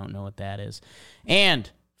me if you don't know what that is. And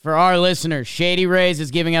for our listeners, Shady Rays is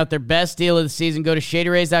giving out their best deal of the season. Go to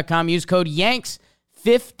shadyrays.com. Use code YANKS.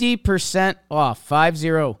 50% off.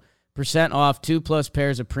 50% off 2+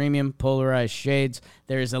 pairs of premium polarized shades.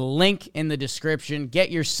 There is a link in the description. Get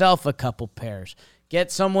yourself a couple pairs.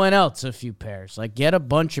 Get someone else a few pairs. Like, get a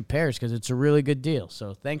bunch of pairs because it's a really good deal.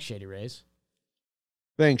 So thanks, Shady Rays.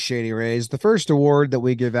 Thanks, Shady Rays. The first award that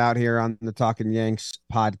we give out here on the Talking Yanks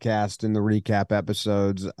podcast in the recap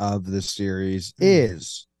episodes of the series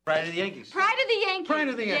is Pride of the Yankees. Pride of the Yankees. Pride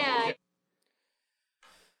of the Yankees. Yeah.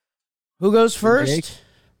 Who goes first?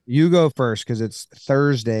 You go first because it's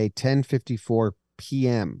Thursday, 10:54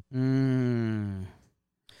 p.m.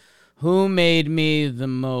 Who made me the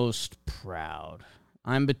most proud?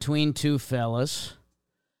 I'm between two fellas.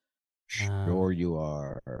 Sure you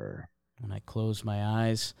are. When I close my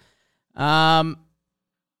eyes. The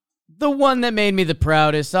one that made me the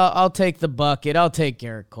proudest, I'll take the bucket. I'll take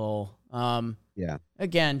Gerrit Cole. Yeah.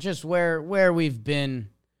 Again, just where we've been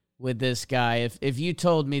with this guy. If you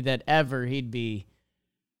told me that ever he'd be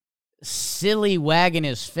silly wagging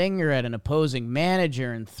his finger at an opposing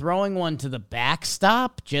manager and throwing one to the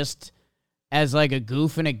backstop just as like a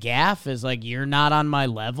goof and a gaff, as like, you're not on my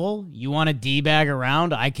level. You want to D-bag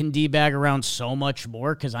around? I can D-bag around so much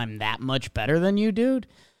more because I'm that much better than you, dude.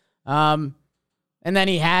 And then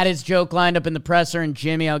he had his joke lined up in the presser, and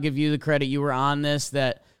Jimmy, I'll give you the credit. You were on this,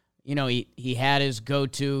 that, you know, he had his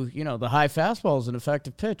go-to, you know, the high fastball is an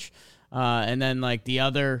effective pitch. And then, like, the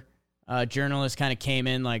other journalist kind of came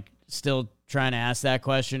in, like, still trying to ask that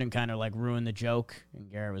question and kind of, like, ruin the joke.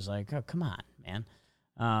 And Gerrit was like, oh, come on, man.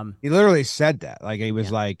 He literally said that. Like, he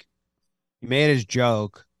was like, he made his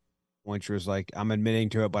joke, which was like, I'm admitting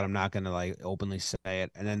to it, but I'm not going to, like, openly say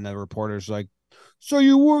it. And then the reporter's like, so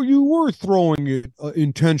you were throwing it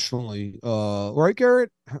intentionally, right, Gerrit?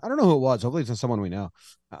 I don't know who it was. Hopefully it's not someone we know.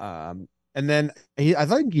 And then I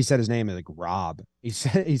think he said his name is like Rob. He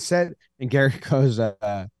said, and Gerrit goes,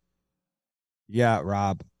 yeah,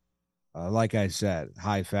 Rob. Like I said,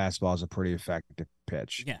 high fastball is a pretty effective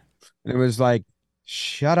pitch. Yeah. And it was like,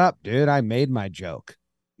 shut up, dude. I made my joke.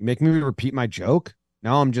 You make me repeat my joke?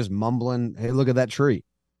 Now I'm just mumbling, hey, look at that tree.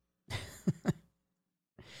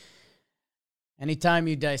 Anytime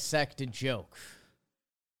you dissect a joke,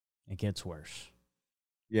 it gets worse.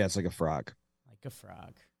 Yeah, it's like a frog. Like a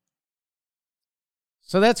frog.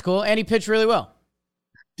 So that's cool. And he pitched really well.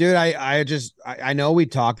 Dude, I know we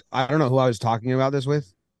talked. I don't know who I was talking about this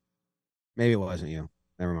with. Maybe it wasn't you.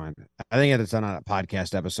 Never mind. I think it's on a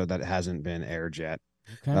podcast episode that hasn't been aired yet.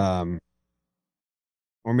 Okay.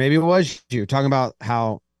 Or maybe it was you talking about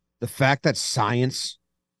how the fact that science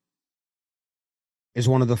is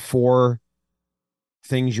one of the 4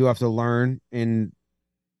 things you have to learn in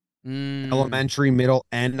elementary, middle,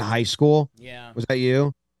 and high school. Yeah. Was that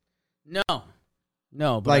you?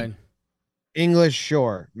 No, but Like English,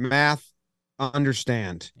 sure. Math,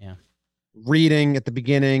 understand. yeah. Reading at the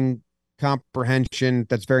beginning, comprehension,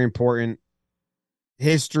 that's very important.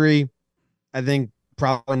 History, I think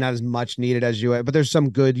probably not as much needed as you, but there's some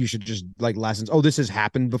good you should just like lessons. Oh, this has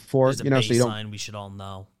happened before, There's a so you don't. baseline we should all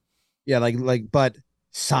know. Yeah, but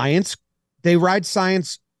science, they ride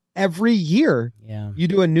science every year. Yeah. You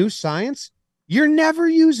do a new science, you're never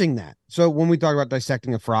using that. So when we talk about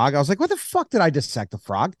dissecting a frog, I was like, what the fuck did I dissect a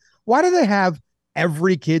frog? Why do they have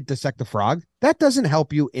every kid dissect a frog? That doesn't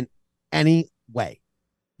help you in any way.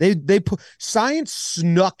 They put science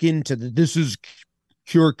snuck into this is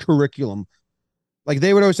pure curriculum. Like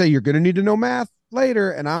they would always say, you're going to need to know math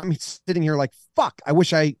later. And I'm sitting here like, fuck, I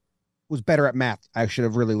wish I was better at math. I should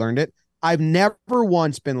have really learned it. I've never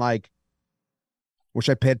once been like, wish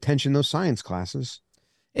I paid attention to those science classes.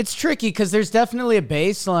 It's tricky because there's definitely a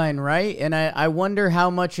baseline, right? And I wonder how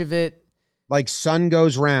much of it. Like sun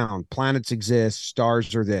goes round, planets exist,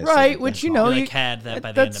 stars are this. Right, which, you like had that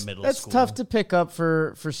by the end of middle that's school. That's tough to pick up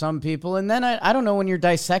for some people. And then I don't know, when you're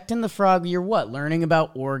dissecting the frog, you're what? Learning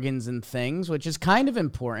about organs and things, which is kind of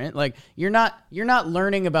important. Like you're not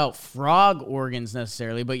learning about frog organs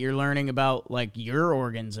necessarily, but you're learning about like your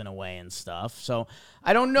organs in a way and stuff. So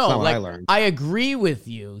I don't know. Like I agree with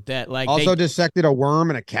you that like also dissected a worm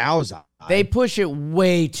and a cow's eye. They push it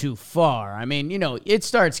way too far. I mean, it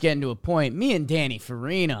starts getting to a point. Me and Danny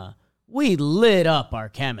Farina, we lit up our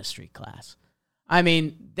chemistry class. I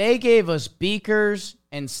mean, they gave us beakers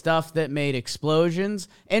and stuff that made explosions,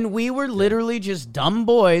 and we were literally just dumb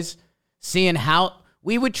boys seeing how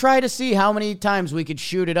we would try to see how many times we could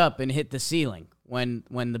shoot it up and hit the ceiling when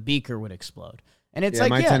the beaker would explode. And it's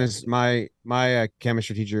my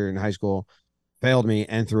chemistry teacher in high school failed me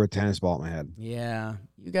and threw a tennis ball at my head. Yeah,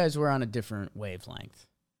 you guys were on a different wavelength.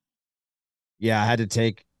 Yeah, I had to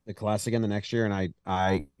take the class again the next year, and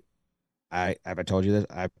I have I told you this?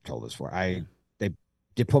 I've told this before. They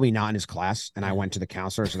did put me not in his class, and I went to the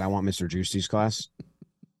counselor and said I want Mr. Juicy's class,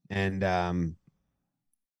 and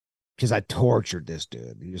because I tortured this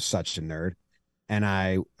dude. He was such a nerd, and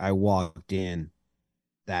I walked in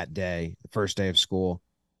that day, the first day of school.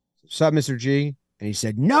 What's up, Mr. G? And he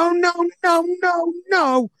said, no.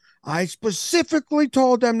 I specifically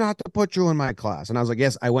told them not to put you in my class. And I was like,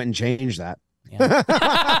 yes, I went and changed that.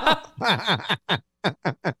 Yeah.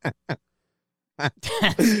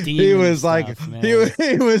 He was like,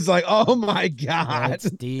 he was like, oh my God,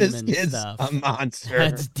 that's demon this kid's stuff. a monster.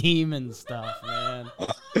 That's demon stuff, man.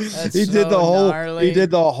 He did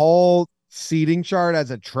the whole seating chart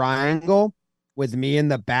as a triangle with me in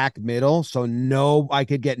the back middle, so I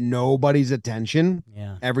could get nobody's attention.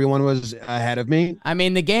 Yeah. Everyone was ahead of me. I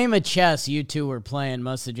mean, the game of chess you two were playing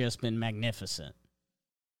must have just been magnificent.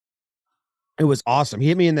 It was awesome. He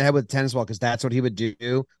hit me in the head with a tennis ball because that's what he would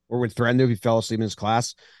do, or would threaten to if he fell asleep in his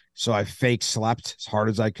class. So I fake slept as hard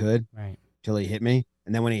as I could, right, till he hit me.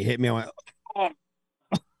 And then when he hit me, I went, oh.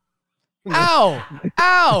 Ow!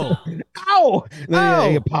 Ow! Ow! And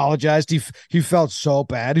then he apologized. He felt so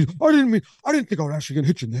bad. I didn't think I was actually gonna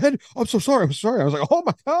hit you in the head. I'm so sorry. I was like, oh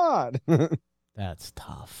my God. That's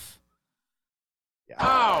tough.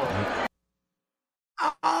 Ow!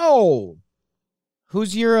 Ow!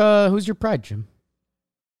 Who's your pride, Jim?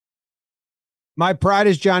 My pride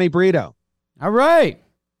is Johnny Brito. All right.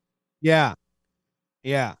 Yeah.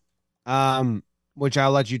 Which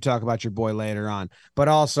I'll let you talk about your boy later on. But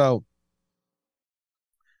also,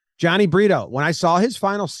 Johnny Brito, when I saw his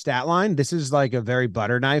final stat line, this is like a very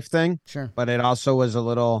butter knife thing. Sure. But it also was a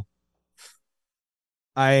little,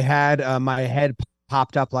 I had my head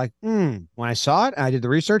popped up like, when I saw it, and I did the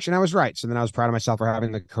research and I was right. So then I was proud of myself for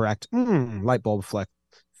having the correct light bulb flick.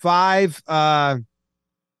 5,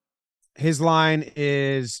 his line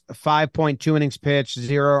is 5.2 innings pitched,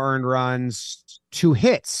 0 earned runs, 2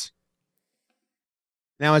 hits.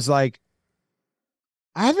 Now it's like,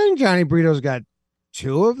 I think Johnny Brito's got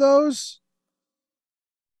 2 of those,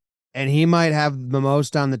 and he might have the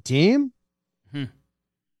most on the team. And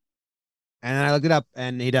then I looked it up,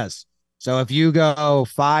 and he does. So if you go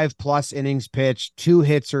 5+ innings pitched, 2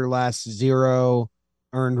 hits or less, 0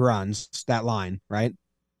 earned runs, that line, right?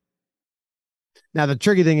 Now the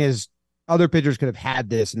tricky thing is, other pitchers could have had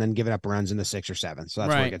this and then given up runs in the 6 or 7. So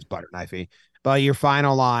that's where it gets butter knifey. But your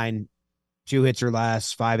final line, 2 hits or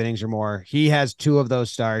less, 5 innings or more. He has 2 of those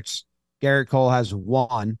starts. Gerrit Cole has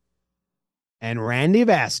 1, and Randy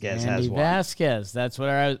Vasquez has 1. Vasquez. That's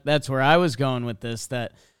where I was going with this.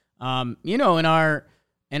 That, in our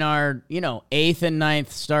in our, 8th and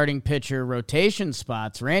ninth starting pitcher rotation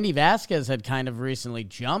spots, Randy Vasquez had kind of recently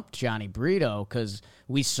jumped Johnny Brito because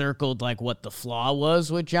we circled like what the flaw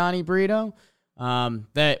was with Johnny Brito.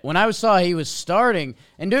 That when I saw he was starting,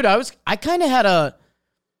 and dude, I kind of had a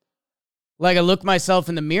look myself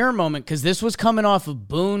in the mirror moment because this was coming off of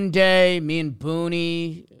Boone Day. Me and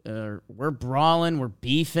Booney, we're brawling, we're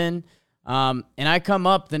beefing. And I come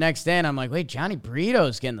up the next day and I'm like, wait, Johnny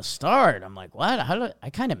Brito's getting the start. I'm like, what? I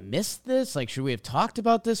kind of missed this? Like, should we have talked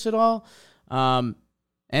about this at all? And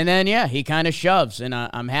then, yeah, he kind of shoves, and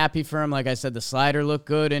I'm happy for him. Like I said, the slider looked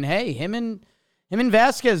good. And hey, him and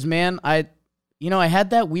Vasquez, man, I had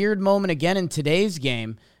that weird moment again in today's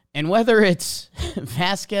game. And whether it's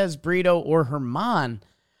Vasquez, Brito, or Herman,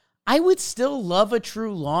 I would still love a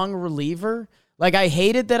true long reliever. Like, I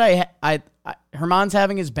hated that Herman's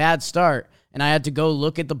having his bad start, and I had to go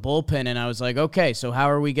look at the bullpen, and I was like, okay, so how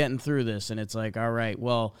are we getting through this? And it's like, all right,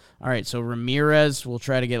 so Ramirez, we'll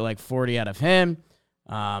try to get like 40 out of him.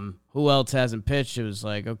 Who else hasn't pitched? It was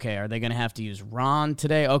like, okay, are they going to have to use Ron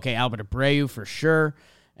today? Okay, Albert Abreu for sure.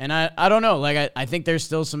 And I don't know. Like, I think there's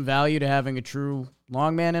still some value to having a true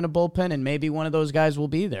long man in a bullpen, and maybe one of those guys will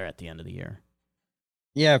be there at the end of the year.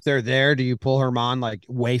 Yeah, if they're there, do you pull Herman like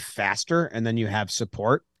way faster and then you have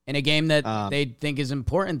support? In a game that they think is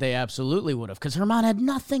important, they absolutely would have, because Herman had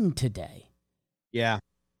nothing today. Yeah.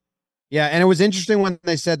 Yeah, and it was interesting when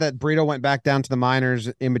they said that Brito went back down to the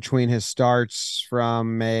minors in between his starts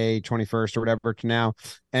from May 21st or whatever to now,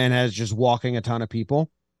 and has just walking a ton of people.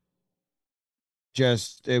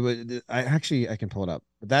 I can pull it up.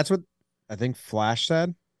 But that's what I think Flash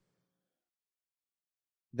said.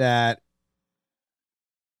 That,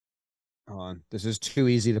 hold on, this is too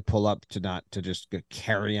easy to pull up to just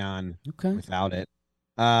carry on without it.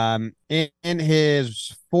 In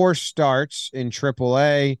his 4 starts in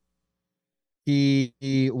AAA,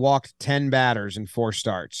 he walked 10 batters in 4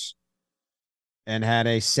 starts and had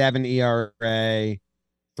a 7 ERA,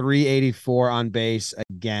 384 on base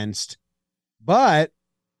against. But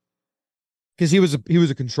because he was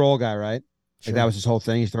a control guy, right? Sure. Like that was his whole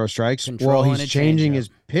thing. He throws strikes. Well, he's changing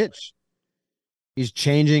his pitch. He's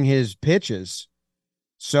changing his pitches.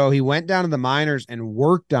 So he went down to the minors and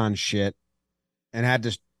worked on shit and had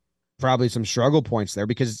to probably some struggle points there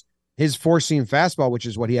because his 4-seam fastball, which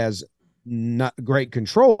is what he has not great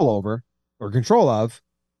control over or control of,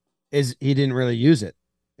 is he didn't really use it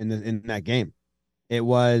in that game. It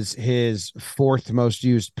was his 4th most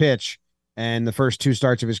used pitch. And the first 2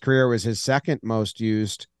 starts of his career was his 2nd most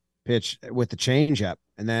used pitch with the changeup.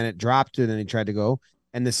 And then it dropped and then he tried to go.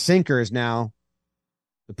 And the sinker is now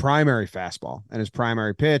the primary fastball and his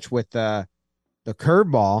primary pitch, with the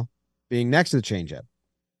curveball being next to the changeup.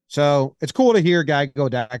 So it's cool to hear a guy go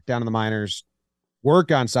back down to the minors,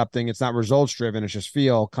 work on something. It's not results driven. It's just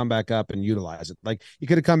feel, come back up and utilize it. Like, he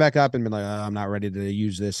could have come back up and been like, I'm not ready to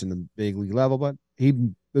use this in the big league level, but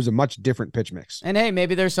there's a much different pitch mix. And hey,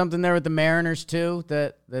 maybe there's something there with the Mariners too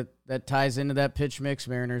that ties into that pitch mix.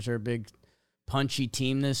 Mariners are a big punchy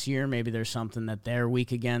team this year. Maybe there's something that they're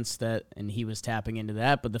weak against and he was tapping into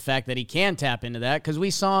that. But the fact that he can tap into that, because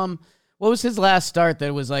we saw him, what was his last start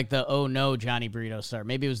that was like the, oh no, Johnny Brito start?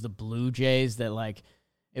 Maybe it was the Blue Jays that like,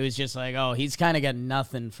 it was just like, oh, he's kind of got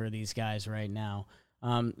nothing for these guys right now.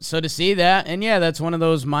 So to see that, and yeah, that's one of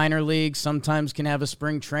those minor leagues sometimes can have a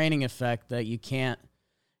spring training effect that you can't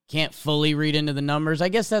fully read into the numbers. I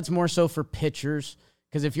guess that's more so for pitchers,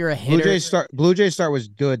 because if you're a hitter, Blue Jay start was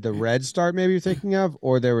good. The Red start maybe you're thinking of,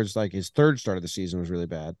 or there was like his 3rd start of the season was really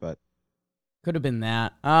bad, but could have been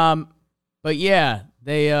that. But yeah,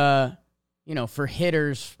 they for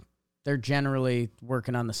hitters, they're generally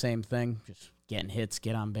working on the same thing, just getting hits,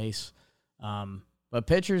 get on base. But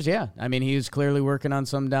pitchers, yeah. I mean, he was clearly working on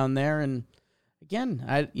some down there. And again,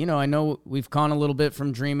 I know we've gone a little bit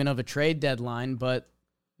from dreaming of a trade deadline, but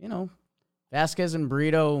Vasquez and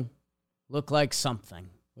Brito look like something,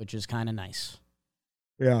 which is kind of nice.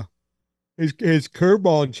 Yeah. His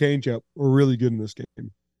curveball and changeup were really good in this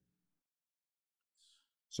game.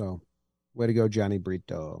 So, way to go, Johnny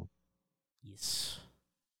Brito. Yes.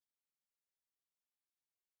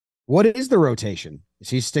 What is the rotation? Is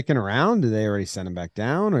he sticking around? Did they already send him back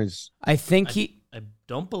down? Or I think I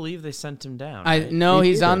don't believe they sent him down. No,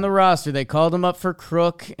 he's on the roster. They called him up for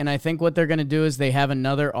Crook, and I think what they're going to do is they have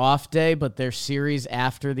another off day, but their series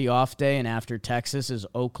after the off day and after Texas is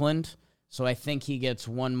Oakland. So I think he gets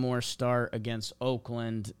one more start against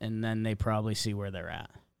Oakland, and then they probably see where they're at.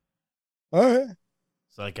 All right.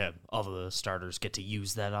 So like all the starters get to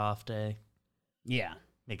use that off day. Yeah.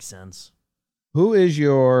 Makes sense. Who is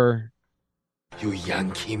your... You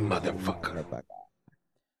Yankee motherfucker.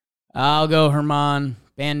 I'll go Herman.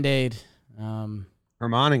 Band-Aid.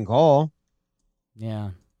 Herman and Cole.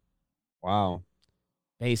 Yeah. Wow.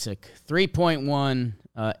 Basic. 3.1,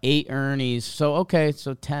 8 earnies. So, okay,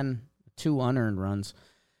 so 10, 2 unearned runs.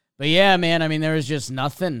 But yeah, man, I mean, there was just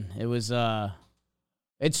nothing. It was,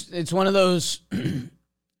 it's one of those,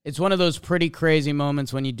 it's one of those pretty crazy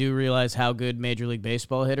moments when you do realize how good Major League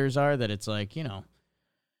Baseball hitters are, that it's like, you know,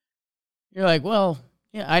 you're like, well,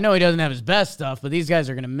 yeah, I know he doesn't have his best stuff, but these guys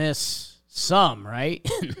are going to miss some, right?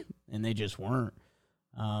 And they just weren't.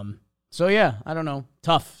 So yeah, I don't know.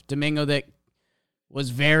 Tough. Domingo, that was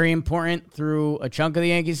very important through a chunk of the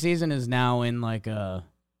Yankee season, is now in like in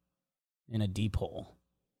a deep hole.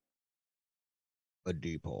 A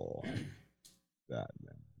deep hole. God,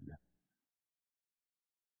 man.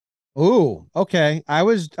 Ooh, okay. I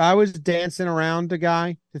was dancing around a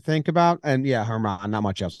guy to think about, and yeah, Herman. Not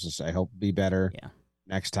much else to say. Hope be better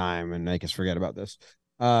next time and make us forget about this.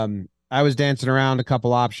 I was dancing around a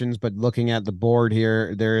couple options, but looking at the board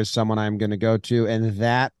here, there is someone I'm going to go to, and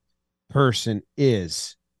that person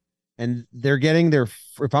is, and they're getting their,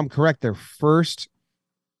 if I'm correct, their first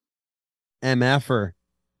MFer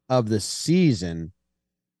of the season,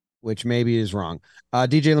 which maybe is wrong.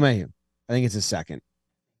 DJ LeMahieu. I think it's his second.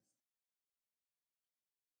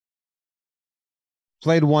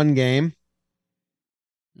 Played one game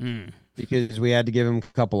because we had to give him a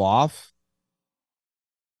couple off.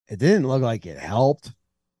 It didn't look like it helped.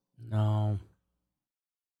 No.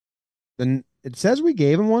 Then it says we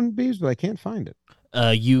gave him one, Beebs, but I can't find it.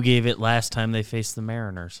 You gave it last time they faced the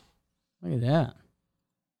Mariners. Look at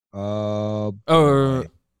that.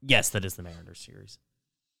 Yes, that is the Mariners series.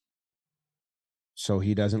 So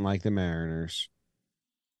he doesn't like the Mariners.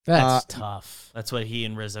 That's tough. That's what he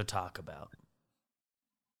and Rizzo talk about.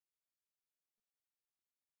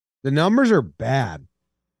 The numbers are bad.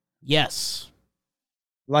 Yes.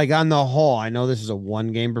 Like on the whole, I know this is a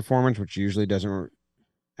one-game performance, which usually doesn't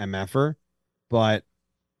MFer, but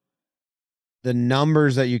the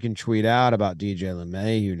numbers that you can tweet out about DJ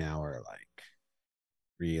LeMahieu now are like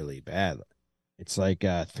really bad. It's like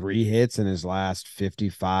 3 hits in his last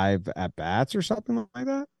 55 at bats or something like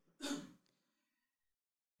that.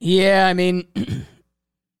 Yeah, I mean,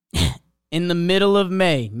 in the middle of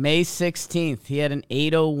May 16th, he had an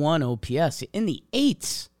 801 OPS in the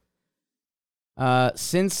 8s.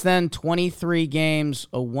 Since then, 23 games,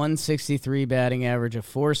 a 163 batting average, a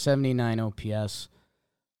 479 OPS.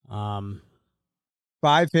 5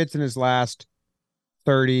 hits in his last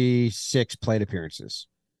 36 plate appearances.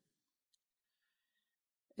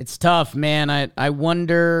 It's tough, man. I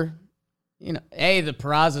wonder, you know, the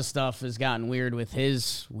Peraza stuff has gotten weird with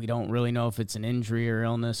his. We don't really know if it's an injury or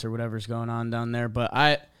illness or whatever's going on down there, but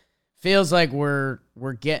feels like we're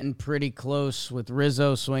getting pretty close with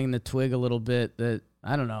Rizzo swinging the twig a little bit. That,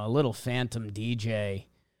 I don't know, a little phantom DJ,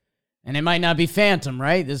 and it might not be phantom,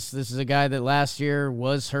 right? This is a guy that last year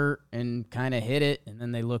was hurt and kind of hit it, and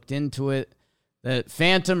then they looked into it. That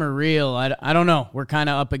phantom or real, I don't know. We're kind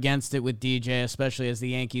of up against it with DJ, especially as the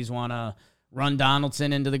Yankees want to run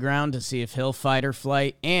Donaldson into the ground to see if he'll fight or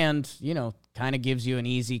flight, and, you know, kind of gives you an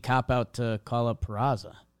easy cop-out to call up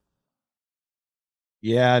Peraza.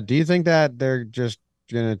 Yeah, do you think that they're just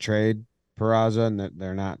going to trade Peraza and that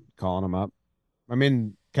they're not calling him up? I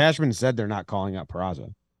mean, Cashman said they're not calling up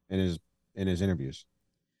Peraza in his interviews.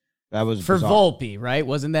 That was for bizarre. Volpe, right?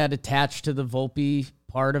 Wasn't that attached to the Volpe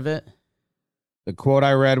part of it? The quote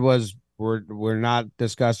I read was, "We're not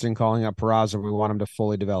discussing calling up Peraza. We want him to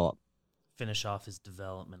fully develop, finish off his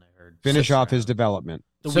development." I heard his development.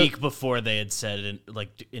 The week before they had said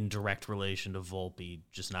in direct relation to Volpe,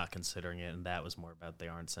 just not considering it, and that was more about they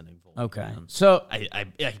aren't sending Volpe. Okay, so I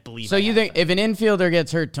believe. So you think if an infielder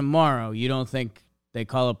gets hurt tomorrow, you don't think they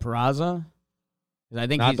call up Peraza? Because I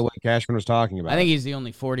think not the way Cashman was talking about. I think he's the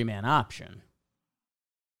only 40-man option.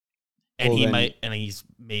 And he's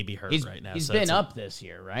maybe hurt right now. He's been up this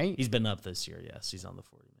year, right? He's been up this year, yes. He's on the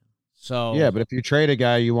 40-man. So yeah, but if you trade a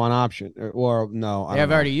guy, you want option. Or no, they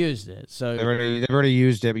have already used it. So they've already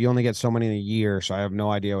used it, but you only get so many in a year. So I have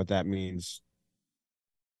no idea what that means.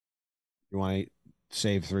 You want to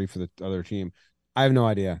save 3 for the other team. I have no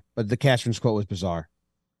idea. But the Cashman's quote was bizarre.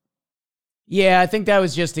 Yeah, I think that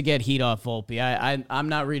was just to get heat off Volpe. I'm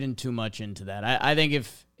not reading too much into that. I think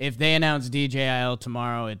if they announce DJIL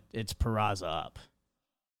tomorrow, it's Peraza up.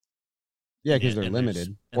 Yeah, because they're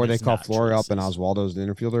limited. Or they call Flora up and Oswaldo's the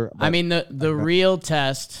infielder. I mean, the real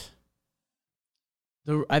test,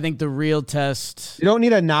 I think the real test. You don't need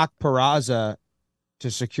to knock Peraza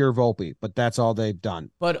to secure Volpe, but that's all they've done.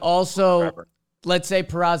 But also, let's say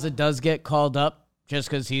Peraza does get called up just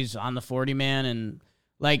because he's on the 40-man and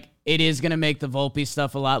like, it is going to make the Volpe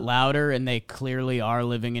stuff a lot louder, and they clearly are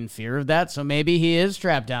living in fear of that. So maybe he is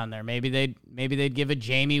trapped down there. Maybe they'd give a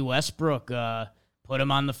Jamie Westbrook, put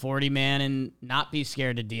him on the 40-man and not be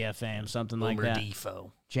scared to DFA him, something like that.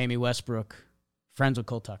 Defoe. Jamie Westbrook, friends with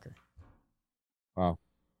Cole Tucker. Wow.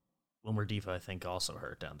 Wilmer Defoe, I think, also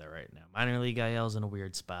hurt down there right now. Minor league IL's in a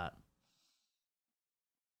weird spot.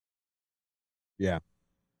 Yeah.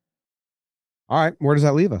 All right. Where does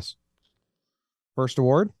that leave us? First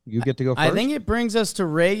award? You get to go first? I think it brings us to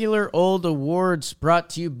regular old awards brought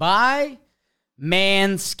to you by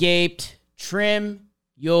Manscaped. Trim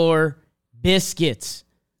your biscuits.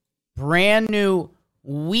 Brand new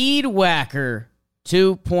Weed Whacker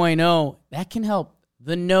 2.0. That can help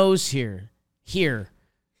the nose here.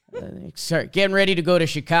 Start getting ready to go to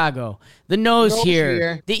Chicago. The nose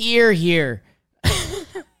here. The ear here.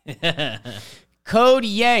 Code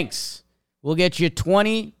Yanks will get you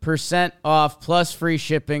 20% off plus free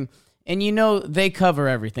shipping. And you know they cover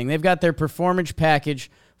everything. They've got their Performance Package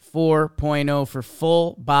 4.0 for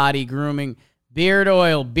full body grooming, beard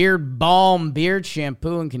oil, beard balm, beard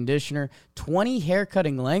shampoo and conditioner, 20 hair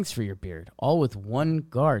cutting lengths for your beard, all with one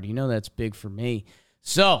guard. You know that's big for me.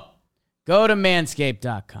 So go to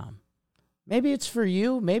manscaped.com. Maybe it's for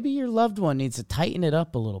you. Maybe your loved one needs to tighten it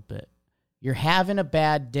up a little bit. You're having a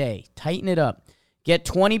bad day. Tighten it up. Get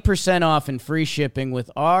 20% off and free shipping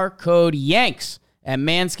with our code YANKS at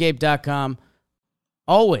manscaped.com.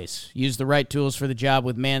 Always use the right tools for the job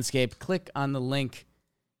with Manscaped. Click on the link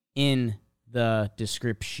in the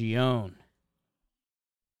description.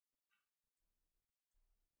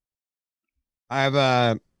 I have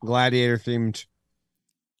a gladiator-themed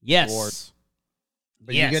Yes. award.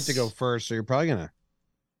 But Yes. you get to go first, so you're probably going to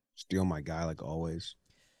steal my guy like always.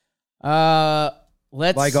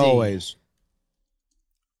 Let's Like see. always.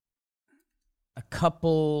 A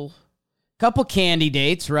couple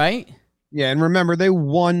candidates, right? Yeah, and remember, they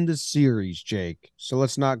won the series, Jake. So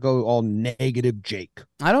let's not go all negative, Jake.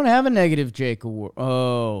 I don't have a negative Jake award.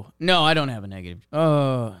 Oh, no, I don't have a negative.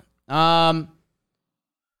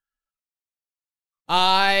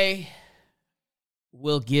 I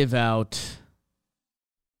will give out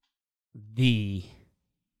the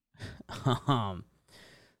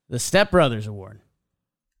Step Brothers Award.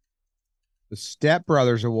 The Step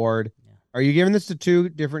Brothers Award. Yeah. Are you giving this to two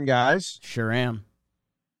different guys? Sure am.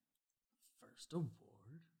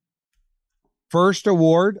 First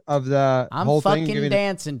award of the I'm whole fucking thing.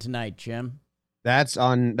 dancing tonight, Jim. That's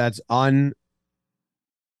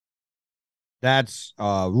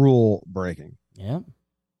rule breaking. Yeah.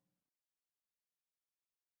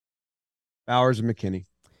 Bowers and McKinney.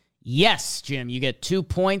 Yes, Jim, you get 2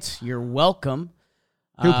 points. You're welcome.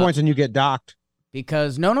 2 points and you get docked.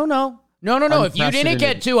 Because no. If you didn't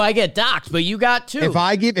get 2, I get docked. But you got 2. If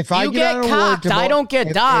I give you out get an award cocked, to I don't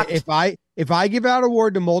get docked. If I give out an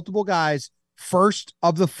award to multiple guys, first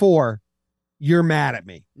of the 4, you're mad at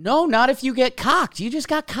me. No, not if you get cocked. You just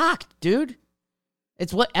got cocked, dude.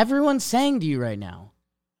 It's what everyone's saying to you right now.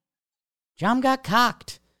 John got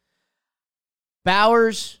cocked.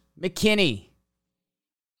 Bowers, McKinney.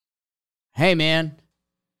 Hey, man.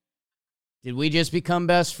 Did we just become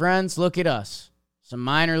best friends? Look at us. Some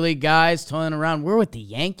minor league guys toiling around. We're with the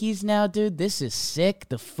Yankees now, dude. This is sick.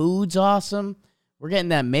 The food's awesome. We're getting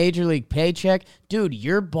that major league paycheck. Dude,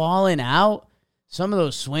 you're balling out. Some of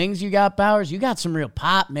those swings you got, Bowers, you got some real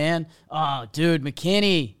pop, man. Oh, dude,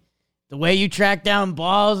 McKinney, the way you track down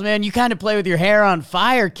balls, man, you kind of play with your hair on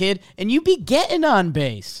fire, kid, and you be getting on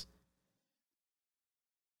base.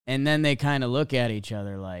 And then they kind of look at each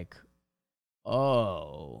other like,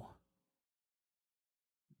 oh,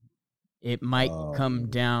 it might come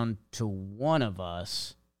down to one of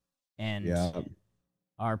us. And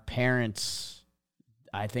our parents,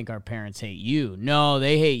 I think our parents hate you. No,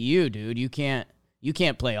 they hate you, dude. You can't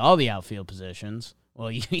play all the outfield positions.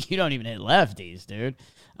 Well, you don't even hit lefties, dude.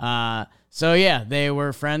 So yeah, they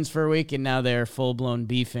were friends for a week and now they're full-blown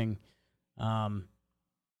beefing. But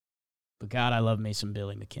God, I love me some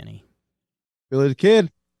Billy McKinney. Billy the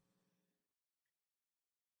Kid.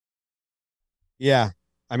 Yeah.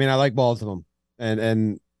 I mean, I like both of them.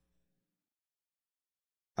 And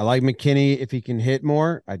I like McKinney if he can hit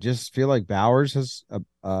more. I just feel like Bowers has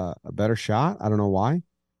a better shot. I don't know why. I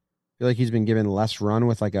feel like he's been given less run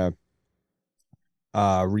with like a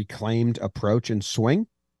reclaimed approach and swing.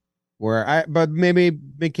 But maybe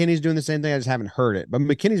McKinney's doing the same thing. I just haven't heard it. But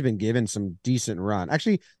McKinney's been given some decent run.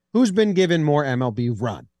 Actually, who's been given more MLB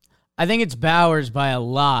run? I think it's Bowers by a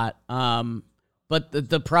lot. But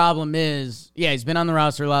the problem is, yeah, he's been on the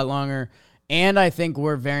roster a lot longer. And I think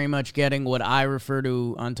we're very much getting what I refer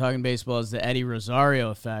to on Talking Baseball as the Eddie Rosario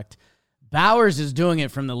effect. Bowers is doing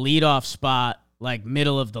it from the leadoff spot, like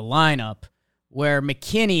middle of the lineup, where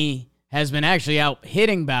McKinney has been actually out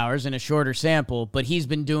hitting Bowers in a shorter sample, but he's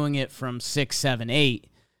been doing it from 6, 7, 8.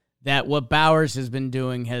 That what Bowers has been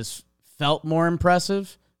doing has felt more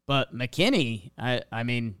impressive, but McKinney, I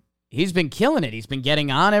mean, he's been killing it. He's been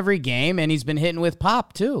getting on every game, and he's been hitting with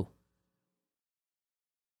pop, too.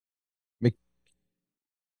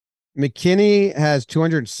 McKinney has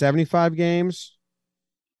 275 games.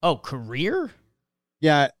 Oh, career?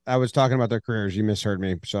 Yeah, I was talking about their careers. You misheard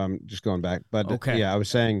me, so I'm just going back. But okay. Yeah, I was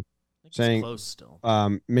saying close still.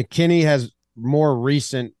 McKinney has more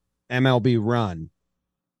recent MLB run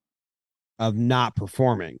of not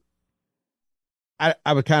performing.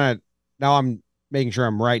 I would kind of, now I'm making sure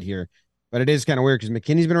I'm right here, but it is kind of weird because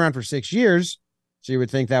McKinney's been around for 6 years, so you would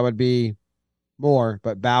think that would be more,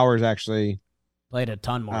 but Bowers actually played a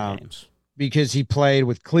ton more games because he played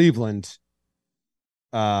with Cleveland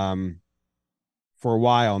for a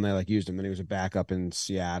while, and they like used him. Then he was a backup in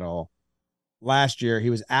Seattle. Last year,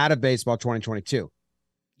 he was out of baseball 2022.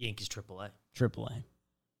 Yankees AAA.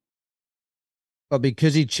 But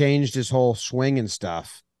because he changed his whole swing and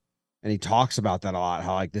stuff, and he talks about that a lot,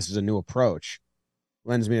 how like this is a new approach,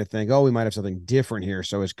 lends me to think, oh, we might have something different here.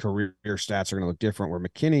 So his career stats are going to look different. Where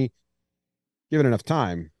McKinney, given enough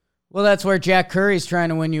time. Well, that's where Jack Curry's trying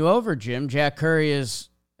to win you over, Jim. Jack Curry has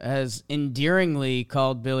endearingly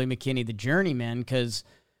called Billy McKinney the journeyman because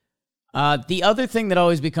the other thing that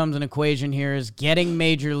always becomes an equation here is getting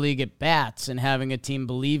major league at-bats and having a team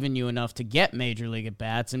believe in you enough to get major league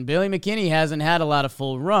at-bats. And Billy McKinney hasn't had a lot of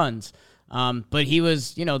full runs. But he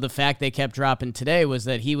was, the fact they kept dropping today was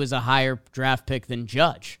that he was a higher draft pick than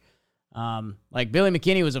Judge. Like Billy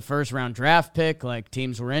McKinney was a first-round draft pick. Like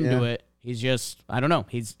teams were into it. He's just, I don't know.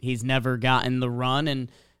 He's never gotten the run.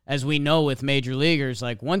 And as we know with major leaguers,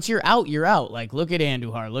 like once you're out, you're out. Like look at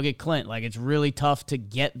Andujar, look at Clint. Like it's really tough to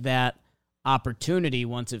get that opportunity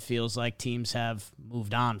once it feels like teams have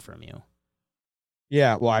moved on from you.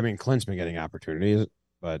 Yeah, well, I mean, Clint's been getting opportunities,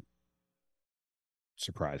 but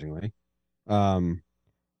surprisingly. Andujar's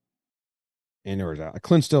out.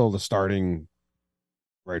 Clint's still the starting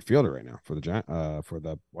right fielder right now for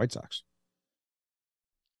the White Sox.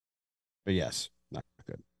 But yes, not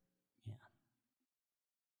good. Yeah.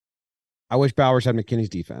 I wish Bowers had McKinney's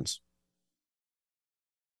defense.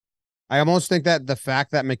 I almost think that the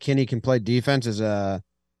fact that McKinney can play defense is a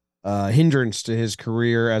hindrance to his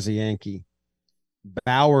career as a Yankee.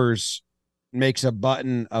 Bowers makes a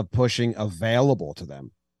button of pushing available to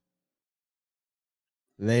them.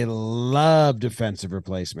 They love defensive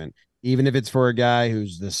replacement, even if it's for a guy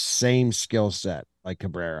who's the same skill set like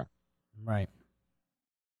Cabrera. Right.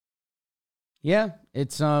 Yeah,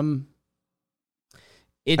 it's I don't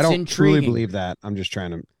intriguing. truly believe that. I'm just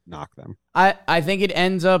trying to knock them. I think it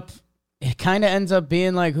kind of ends up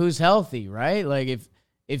being like who's healthy, right? Like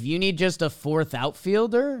if you need just a fourth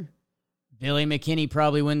outfielder, Billy McKinney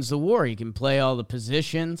probably wins the war. He can play all the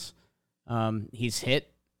positions. He's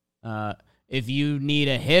hit. If you need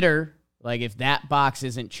a hitter, like if that box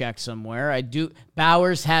isn't checked somewhere,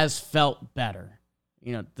 Bowers has felt better.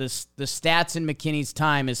 The stats in McKinney's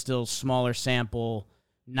time is still smaller sample,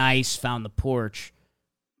 nice, found the porch.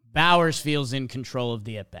 Bowers feels in control of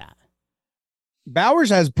the at-bat. Bowers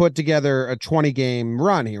has put together a 20-game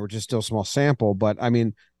run here, which is still small sample, but I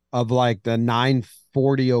mean, of like the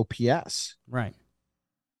 940 OPS. Right.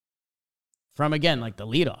 From, again, like the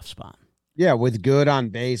leadoff spot. Yeah, with good on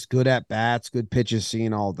base, good at bats, good pitches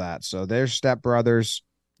seen, all that. So they're stepbrothers,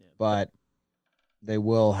 but they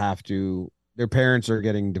will have to. Their parents are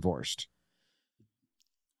getting divorced,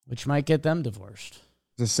 which might get them divorced.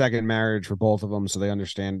 It's a second marriage for both of them, so they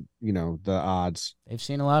understand, the odds. They've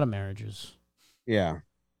seen a lot of marriages. Yeah,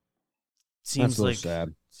 seems like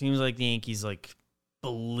sad. Seems like the Yankees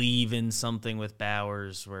believe in something with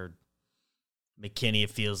Bowers, where McKinney, it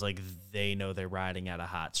feels like they know they're riding out a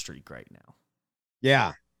hot streak right now.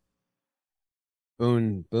 Yeah.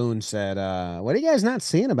 Boone said, what are you guys not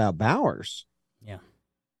seeing about Bowers? Yeah.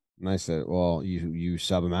 And I said, well, you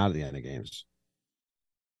sub him out at the end of games.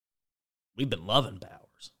 We've been loving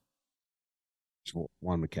Bowers. Just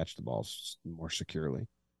want him to catch the balls more securely.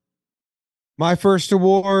 My first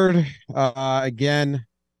award, again,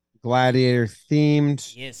 Gladiator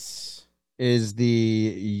themed. Yes. Is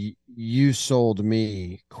the You Sold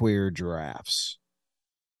Me Queer Giraffes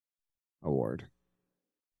Award.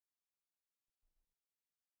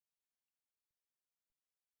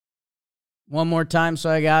 One more time so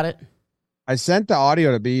I got it. I sent the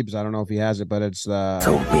audio to Beebs. I don't know if he has it, but it's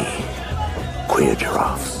Sold me queer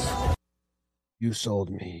giraffes. You Sold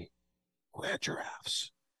Me Queer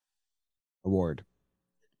Giraffes Award.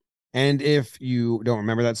 And if you don't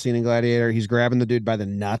remember that scene in Gladiator, he's grabbing the dude by the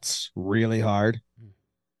nuts really hard.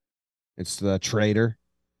 It's the traitor.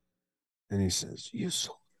 And he says, "You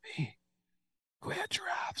sold me. Go ahead,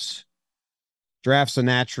 giraffes." Giraffe's a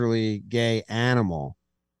naturally gay animal.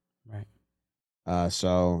 Right.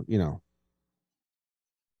 So,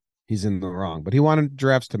 he's in the wrong. But he wanted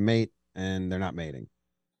giraffes to mate, and they're not mating.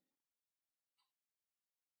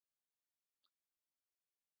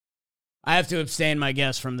 I have to abstain my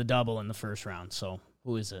guess from the double in the first round. So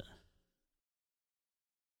who is it?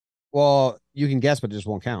 Well, you can guess, but it just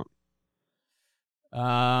won't count.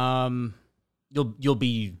 You'll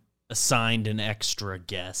be assigned an extra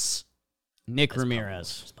guess. Nick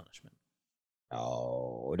Ramirez. Punishment.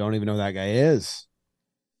 Oh, don't even know who that guy is.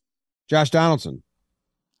 Josh Donaldson.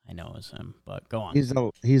 I know it's him, but go on.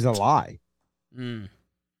 He's a lie.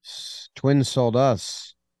 Twins sold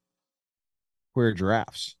us queer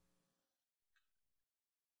giraffes.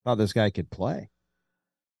 Thought this guy could play.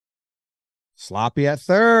 Sloppy at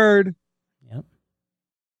third. Yep.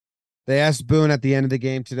 They asked Boone at the end of the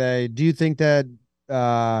game today, do you think that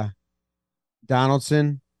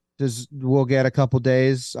Donaldson will get a couple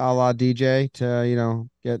days a la DJ to,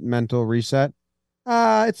 get mental reset?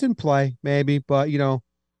 It's in play, maybe, but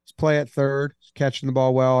he's play at third, he's catching the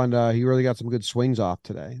ball well, and he really got some good swings off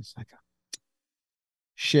today. It's like,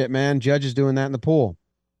 shit, man. Judge is doing that in the pool.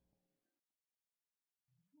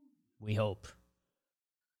 We hope.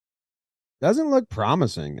 Doesn't look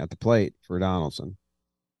promising at the plate for Donaldson.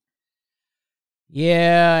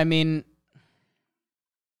 Yeah, I mean,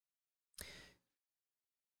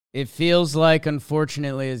 it feels like,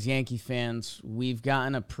 unfortunately, as Yankee fans, we've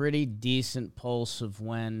gotten a pretty decent pulse of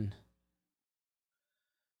when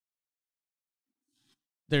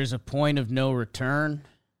there's a point of no return.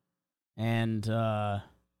 And,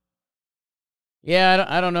 yeah,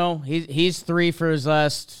 I don't know. He's 3 for his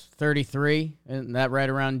last 33. Isn't that right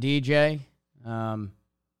around DJ? Time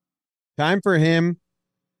for him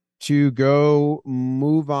to go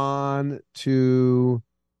move on to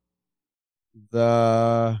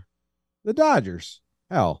the Dodgers.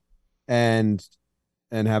 Hell. And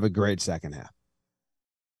have a great second half.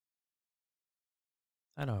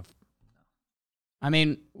 I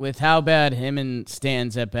mean, with how bad him and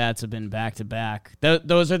Stan's at-bats have been back-to-back,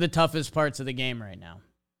 those are the toughest parts of the game right now.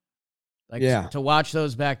 Like, yeah. To watch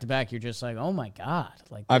those back-to-back, you're just like, oh, my God.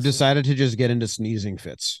 Like, I've decided to just get into sneezing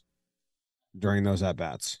fits during those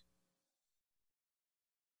at-bats.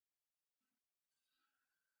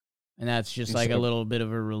 And that's just like a little bit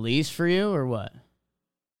of a release for you, or what?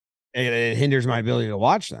 It hinders my ability to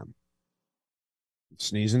watch them.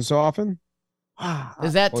 Sneezing so often.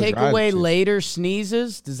 Does that take away later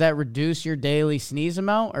sneezes? Does that reduce your daily sneeze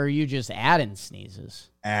amount, or are you just adding sneezes?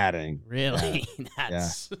 Adding. Really?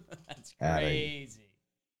 That's Adding. crazy.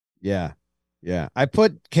 Yeah. Yeah. I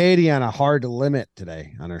put Katie on a hard limit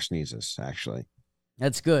today on her sneezes, actually.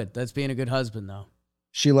 That's good. That's being a good husband, though.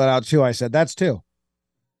 She let out 2. I said, that's 2.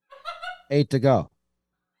 8 to go.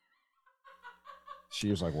 She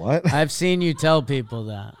was like, what? I've seen you tell people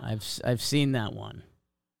that. I've seen that one.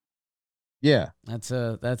 Yeah. That's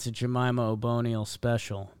a Jemima O'Boniel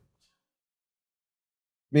special.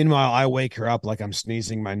 Meanwhile, I wake her up like I'm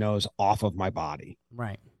sneezing my nose off of my body.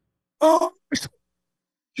 Right. Oh, did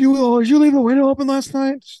you leave the window open last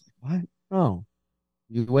night? What? Oh,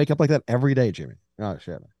 you wake up like that every day, Jimmy. Oh,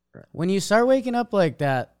 shit. Right. When you start waking up like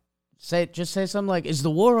that, just say something like, is the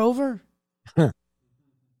war over?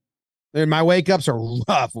 And my wake ups are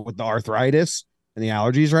rough with the arthritis and the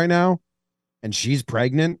allergies right now. And she's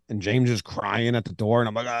pregnant, and James is crying at the door, and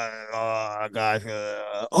I'm like, guys,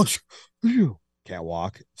 can't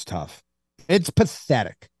walk. It's tough. It's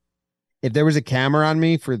pathetic. If there was a camera on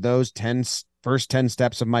me for those first 10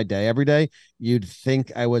 steps of my day every day, you'd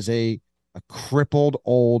think I was a crippled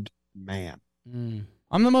old man.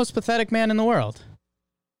 I'm the most pathetic man in the world.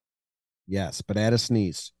 Yes, but add a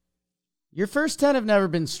sneeze. Your first 10 have never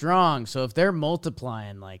been strong, so if they're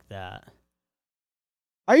multiplying like that.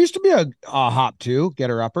 I used to be a hop too, get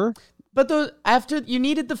her upper. But after you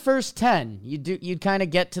needed the first 10, you'd kind of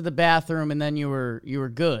get to the bathroom and then you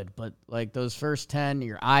were good. But like those first 10,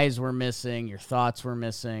 your eyes were missing, your thoughts were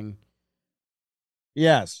missing.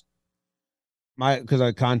 Yes. Because I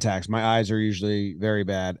have contacts, my eyes are usually very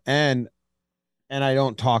bad. And I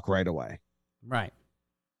don't talk right away. Right.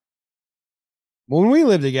 When we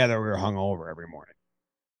lived together, we were hungover every morning.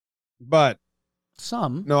 But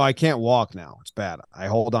no, I can't walk now. It's bad. I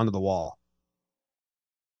hold onto the wall.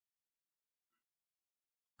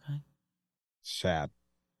 Okay. Sad.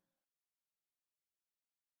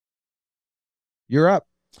 You're up.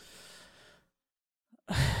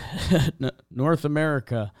 North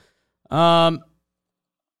America. Jim,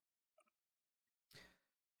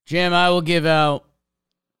 I will give out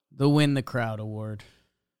the Win the Crowd award.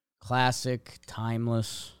 Classic,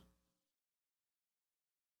 timeless.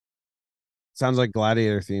 Sounds like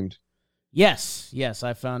Gladiator themed. Yes,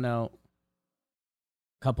 I found out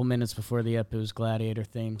a couple minutes before the ep it was Gladiator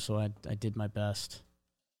themed, so I did my best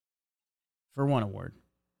for one award.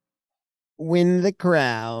 Win the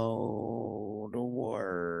Crowd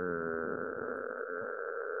award.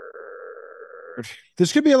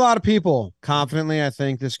 This could be a lot of people. Confidently, I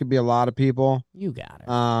think this could be a lot of people. You got it.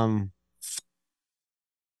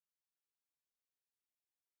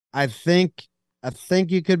 I think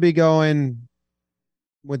you could be going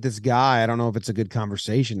with this guy. I don't know if it's a good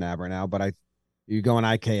conversation to have right now, but you going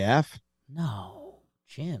IKF? No,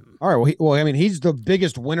 Jim. All right. Well, I mean, he's the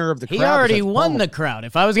biggest winner of the crowd. He already won the crowd.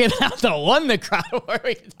 If I was getting out the won the crowd,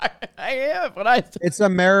 it's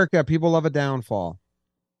America. People love a downfall.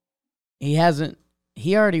 He hasn't.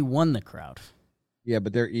 He already won the crowd. Yeah,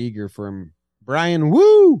 but they're eager for him. Brian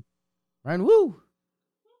Woo. Brian Woo.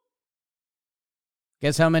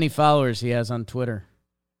 Guess how many followers he has on Twitter?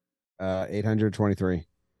 823.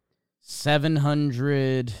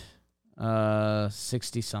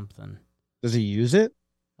 760 something. Does he use it?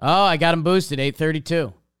 Oh, I got him boosted.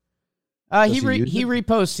 832. He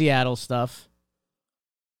reposts Seattle stuff.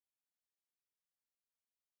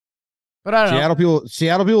 But I don't know.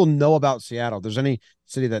 Seattle people know about Seattle. If there's any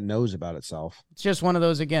city that knows about itself. It's just one of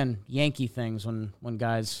those, again, Yankee things when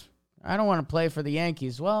guys, I don't want to play for the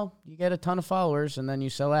Yankees. Well, you get a ton of followers and then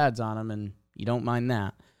you sell ads on them and you don't mind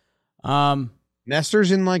that.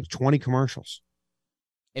 Nestor's in like 20 commercials.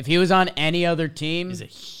 If he was on any other team, he's a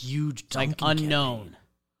huge like unknown. campaign.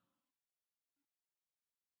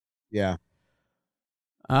 Yeah.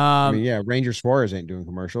 I mean, yeah, Ranger Suarez ain't doing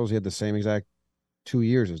commercials. He had the same exact 2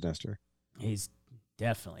 years as Nestor. He's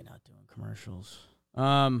definitely not doing commercials.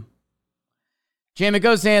 Jim, it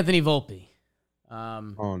goes to Anthony Volpe.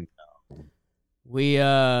 Oh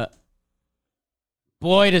no.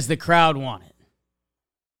 Boy, does the crowd want it.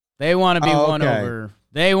 They want to be won over.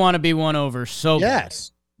 They want to be won over so bad.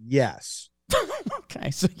 Yes. Okay,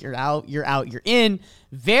 so you're out, you're in,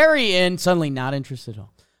 very in, suddenly not interested at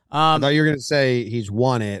all. I thought you were going to say he's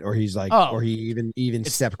won it, or he's like, or he even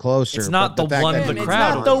stepped closer. It's not the one the It's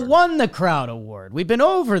crowd. not the won the crowd award. We've been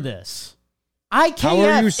over this.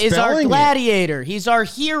 IKF is our gladiator. He's our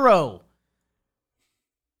hero.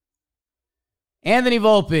 Anthony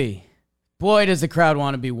Volpe. Boy, does the crowd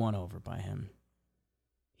want to be won over by him.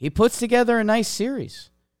 He puts together a nice series.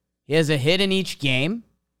 He has a hit in each game.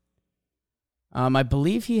 I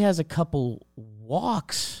believe he has a couple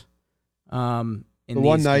walks. The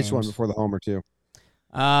one nice one before the homer, too.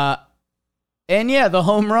 And yeah, the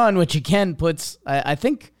home run, which again puts, I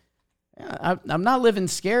think, I'm not living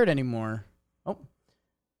scared anymore.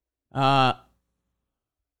 That,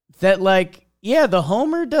 like, yeah, the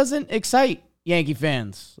homer doesn't excite Yankee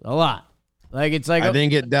fans a lot. Like, it's like, I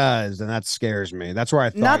think it does, and that scares me. That's where I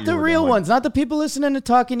thought not the real ones, not the people listening to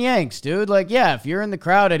Talking Yanks, dude. Like, yeah, if you're in the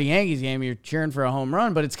crowd at a Yankees game, you're cheering for a home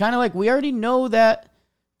run, but it's kind of like we already know that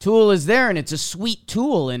tool is there, and it's a sweet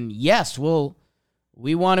tool, and yes,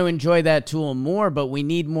 we want to enjoy that tool more, but we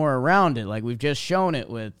need more around it. Like, we've just shown it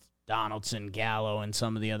with Donaldson, Gallo, and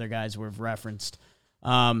some of the other guys we've referenced.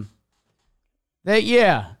 That,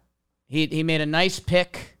 yeah, he made a nice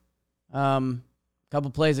pick,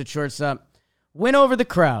 couple plays at shortstop, win over the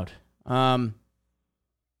crowd. The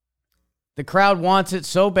crowd wants it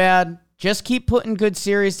so bad. Just keep putting good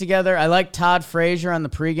series together. I like Todd Frazier on the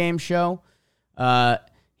pregame show.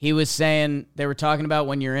 He was saying, they were talking about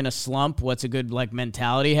when you're in a slump, what's a good like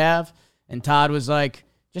mentality have? And Todd was like,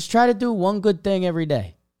 just try to do one good thing every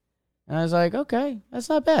day. And I was like, okay, that's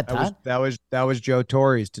not bad, Todd. That was Joe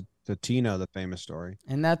Torre's to Tino, the famous story.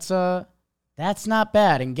 And that's not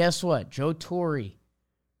bad. And guess what? Joe Torre,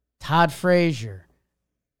 Todd Frazier,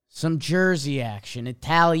 some Jersey action,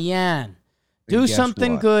 Italian. Do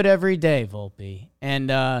something good every day, Volpe. And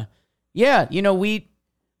yeah, you know,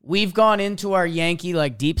 We've gone into our Yankee,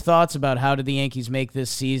 like, deep thoughts about how did the Yankees make this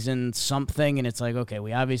season something, and it's like, okay,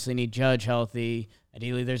 we obviously need Judge healthy.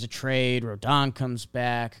 Ideally, there's a trade. Rodon comes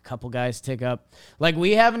back. A couple guys tick up. Like,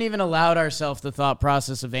 we haven't even allowed ourselves the thought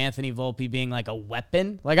process of Anthony Volpe being, like, a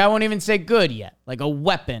weapon. Like, I won't even say good yet. Like, a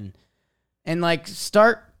weapon. And, like,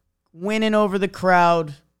 start winning over the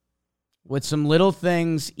crowd with some little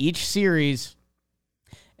things each series.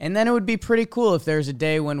 And then it would be pretty cool if there's a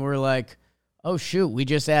day when we're like, oh, shoot, we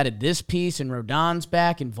just added this piece and Rodon's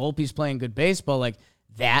back and Volpe's playing good baseball. Like,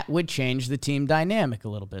 that would change the team dynamic a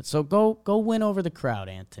little bit. So go win over the crowd,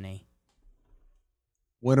 Anthony.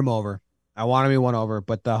 Win them over. I want to be one over,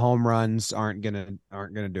 but the home runs aren't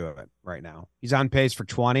gonna do it right now. He's on pace for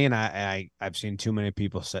 20, and I've seen too many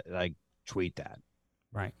people tweet that.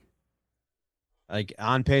 Right. Like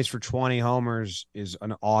on pace for 20 homers is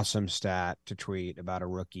an awesome stat to tweet about a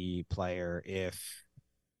rookie player if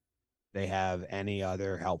they have any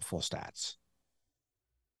other helpful stats.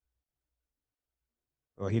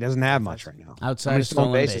 Well, he doesn't have much right now. Outside of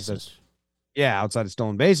stolen bases. Yeah, outside of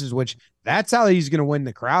stolen bases, which that's how he's going to win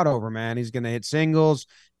the crowd over, man. He's going to hit singles.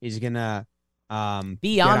 He's going to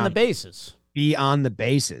be on the bases. Be on the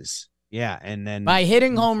bases. Yeah, and then by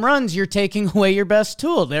hitting home runs, you're taking away your best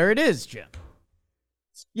tool. There it is, Jim.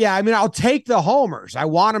 Yeah, I mean, I'll take the homers. I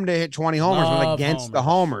want him to hit 20 homers against the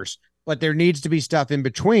homers, but there needs to be stuff in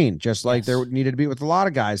between, just like there needed to be with a lot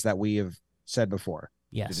of guys that we have said before.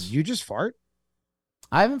 Yes. Did you just fart?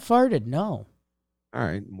 I haven't farted, no. All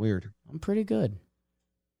right, weird. I'm pretty good.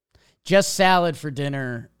 Just salad for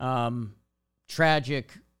dinner.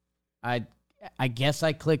 Tragic. I guess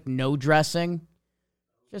I clicked no dressing.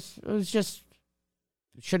 Should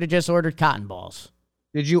have just ordered cotton balls.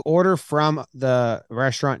 Did you order from the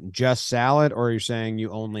restaurant just salad, or are you saying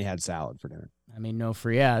you only had salad for dinner? I mean, no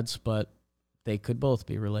free ads, but they could both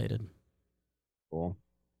be related. Cool.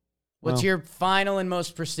 What's your final and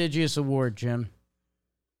most prestigious award, Jim?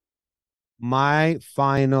 My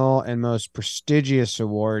final and most prestigious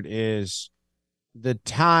award is the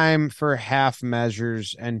time for half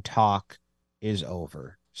measures and talk is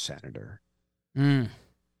over, Senator.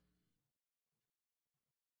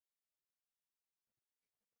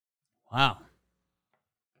 Wow.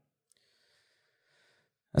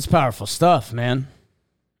 That's powerful stuff, man.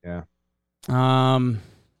 Yeah.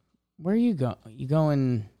 Where are you going? You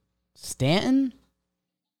going Stanton?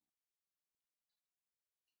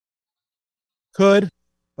 Could,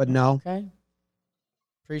 but no. Okay.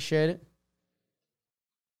 Appreciate it.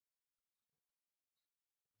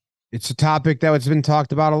 It's a topic that's been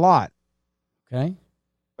talked about a lot. Okay.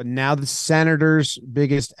 But now the Senator's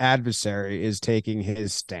biggest adversary is taking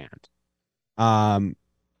his stand. I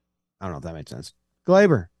don't know if that makes sense.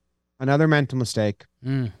 Glaber, another mental mistake.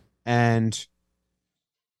 And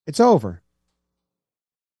it's over.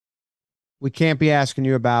 We can't be asking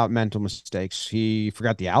you about mental mistakes. He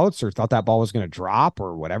forgot the outs or thought that ball was going to drop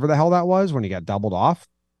or whatever the hell that was when he got doubled off.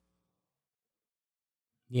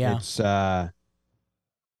 Yeah. It's the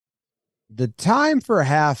time for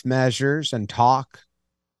half measures and talk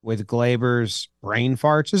with Glaber's brain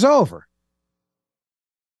farts is over.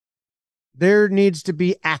 There needs to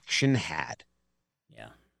be action had. Yeah.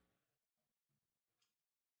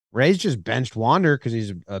 Ray's just benched Wander because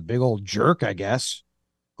he's a big old jerk, I guess.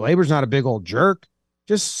 Glaber's not a big old jerk.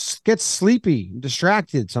 Just gets sleepy,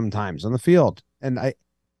 distracted sometimes on the field. And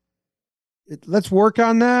let's work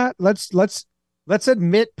on that. Let's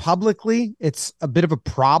admit publicly it's a bit of a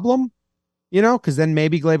problem, because then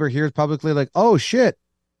maybe Glaber hears publicly like, oh shit,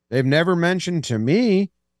 they've never mentioned to me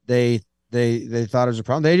they thought it was a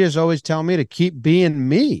problem. They just always tell me to keep being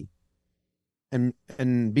me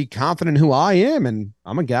and be confident in who I am. And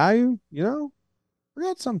I'm a guy who,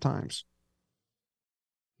 forget sometimes.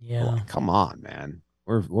 Yeah. Boy, come on, man.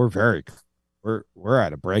 We're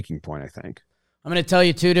at a breaking point, I think. I'm going to tell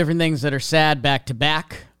you two different things that are sad back to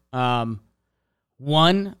back.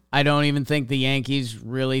 One, I don't even think the Yankees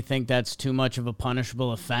really think that's too much of a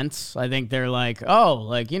punishable offense. I think they're like,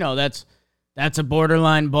 that's a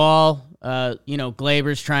borderline ball.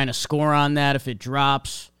 Glaber's trying to score on that if it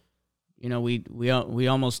drops. We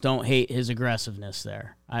almost don't hate his aggressiveness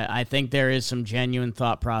there. I think there is some genuine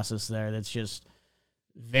thought process there that's just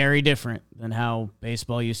very different than how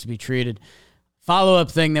baseball used to be treated.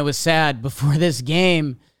 Follow-up thing that was sad, before this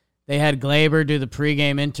game, they had Glaber do the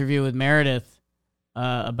pregame interview with Meredith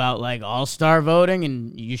about like all-star voting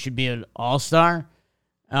and you should be an all-star.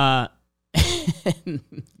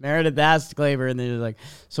 Meredith asked Glaber, and they were like,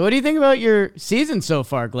 so what do you think about your season so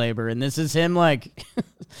far, Glaber? And this is him like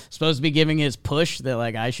supposed to be giving his push that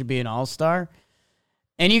like I should be an all-star.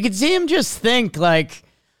 And you could see him just think like,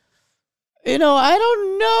 I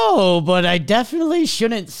don't know, but I definitely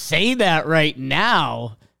shouldn't say that right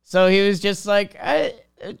now. So he was just like,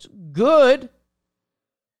 it's good.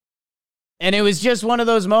 And it was just one of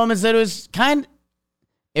those moments that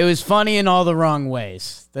it was funny in all the wrong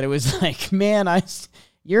ways. That it was like, man,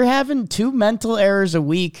 you're having 2 mental errors a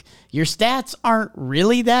week. Your stats aren't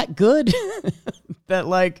really that good. That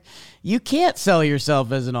like, you can't sell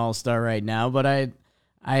yourself as an all-star right now. But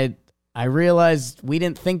I realized we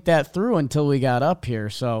didn't think that through until we got up here.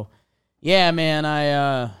 So, yeah, man,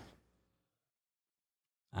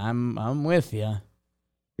 I'm with you.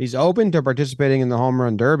 He's open to participating in the home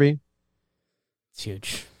run derby. It's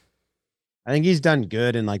huge. I think he's done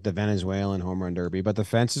good in like the Venezuelan home run derby, but the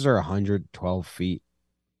fences are 112 feet.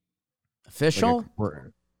 Official?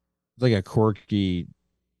 It's like a quirky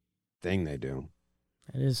thing they do.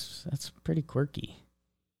 That's pretty quirky.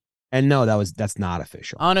 And no, that's not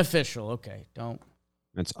official. Unofficial. Okay.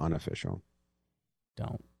 That's unofficial.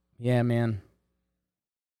 Don't. Yeah, man.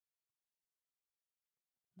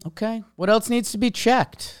 Okay. What else needs to be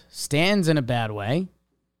checked? Stan's in a bad way.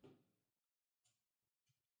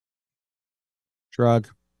 Shrug.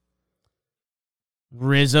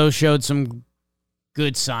 Rizzo showed some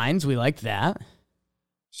good signs. We like that.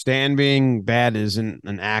 Stan being bad isn't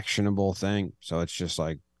an actionable thing. So it's just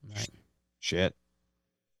like, shit.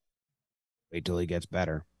 Wait till he gets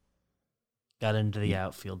better. Got into the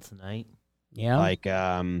outfield tonight. Yeah. Like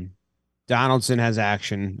Donaldson has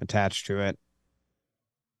action attached to it.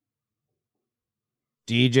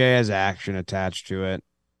 DJ has action attached to it.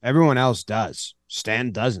 Everyone else does.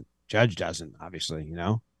 Stan doesn't. Judge doesn't, obviously, you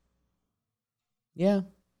know? Yeah.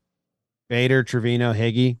 Bader, Trevino,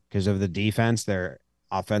 Higgy, because of the defense, their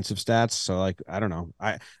offensive stats. So, like, I don't know.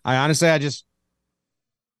 I honestly,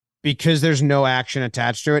 because there's no action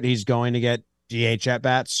attached to it, he's going to get DH at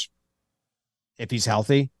bats if he's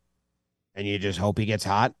healthy, and you just hope he gets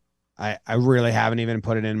hot. I really haven't even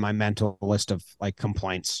put it in my mental list of like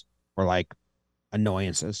complaints or like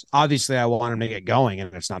annoyances. Obviously, I want him to get going,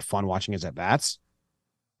 and it's not fun watching his at bats.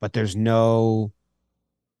 But there's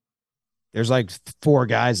like 4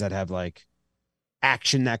 guys that have like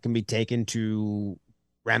action that can be taken to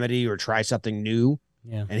remedy or try something new.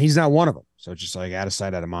 Yeah. And he's not one of them. So it's just like out of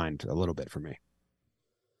sight, out of mind a little bit for me.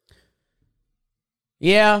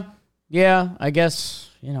 Yeah. Yeah. I guess,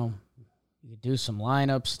 you could do some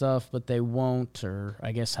lineup stuff, but they won't. Or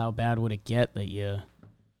I guess how bad would it get that you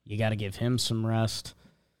got to give him some rest?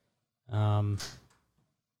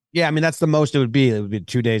 Yeah, I mean, that's the most it would be. It would be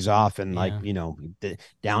 2 days off and down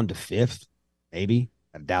to 5th, maybe.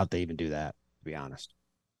 I doubt they even do that, to be honest.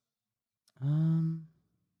 I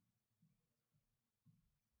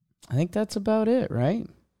think that's about it, right?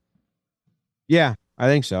 Yeah, I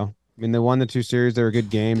think so. I mean, they won the 2 series. They were good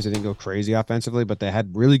games. They didn't go crazy offensively, but they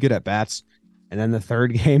had really good at bats. And then the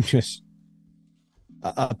third game, just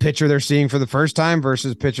a pitcher they're seeing for the first time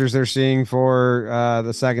versus pitchers they're seeing for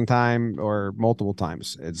the second time or multiple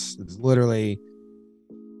times. It's literally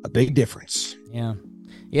a big difference. Yeah.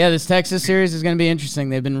 Yeah, this Texas series is going to be interesting.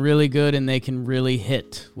 They've been really good and they can really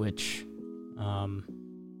hit, which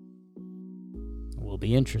will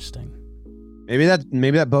be interesting. Maybe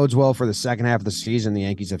that bodes well for the second half of the season. The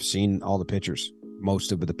Yankees have seen all the pitchers,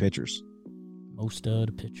 most of the pitchers.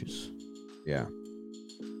 Yeah.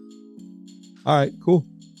 All right, cool.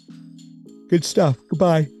 Good stuff.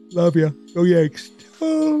 Goodbye. Love you. Go Yanks.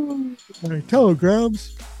 Oh,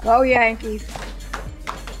 telegrams. Go Yankees.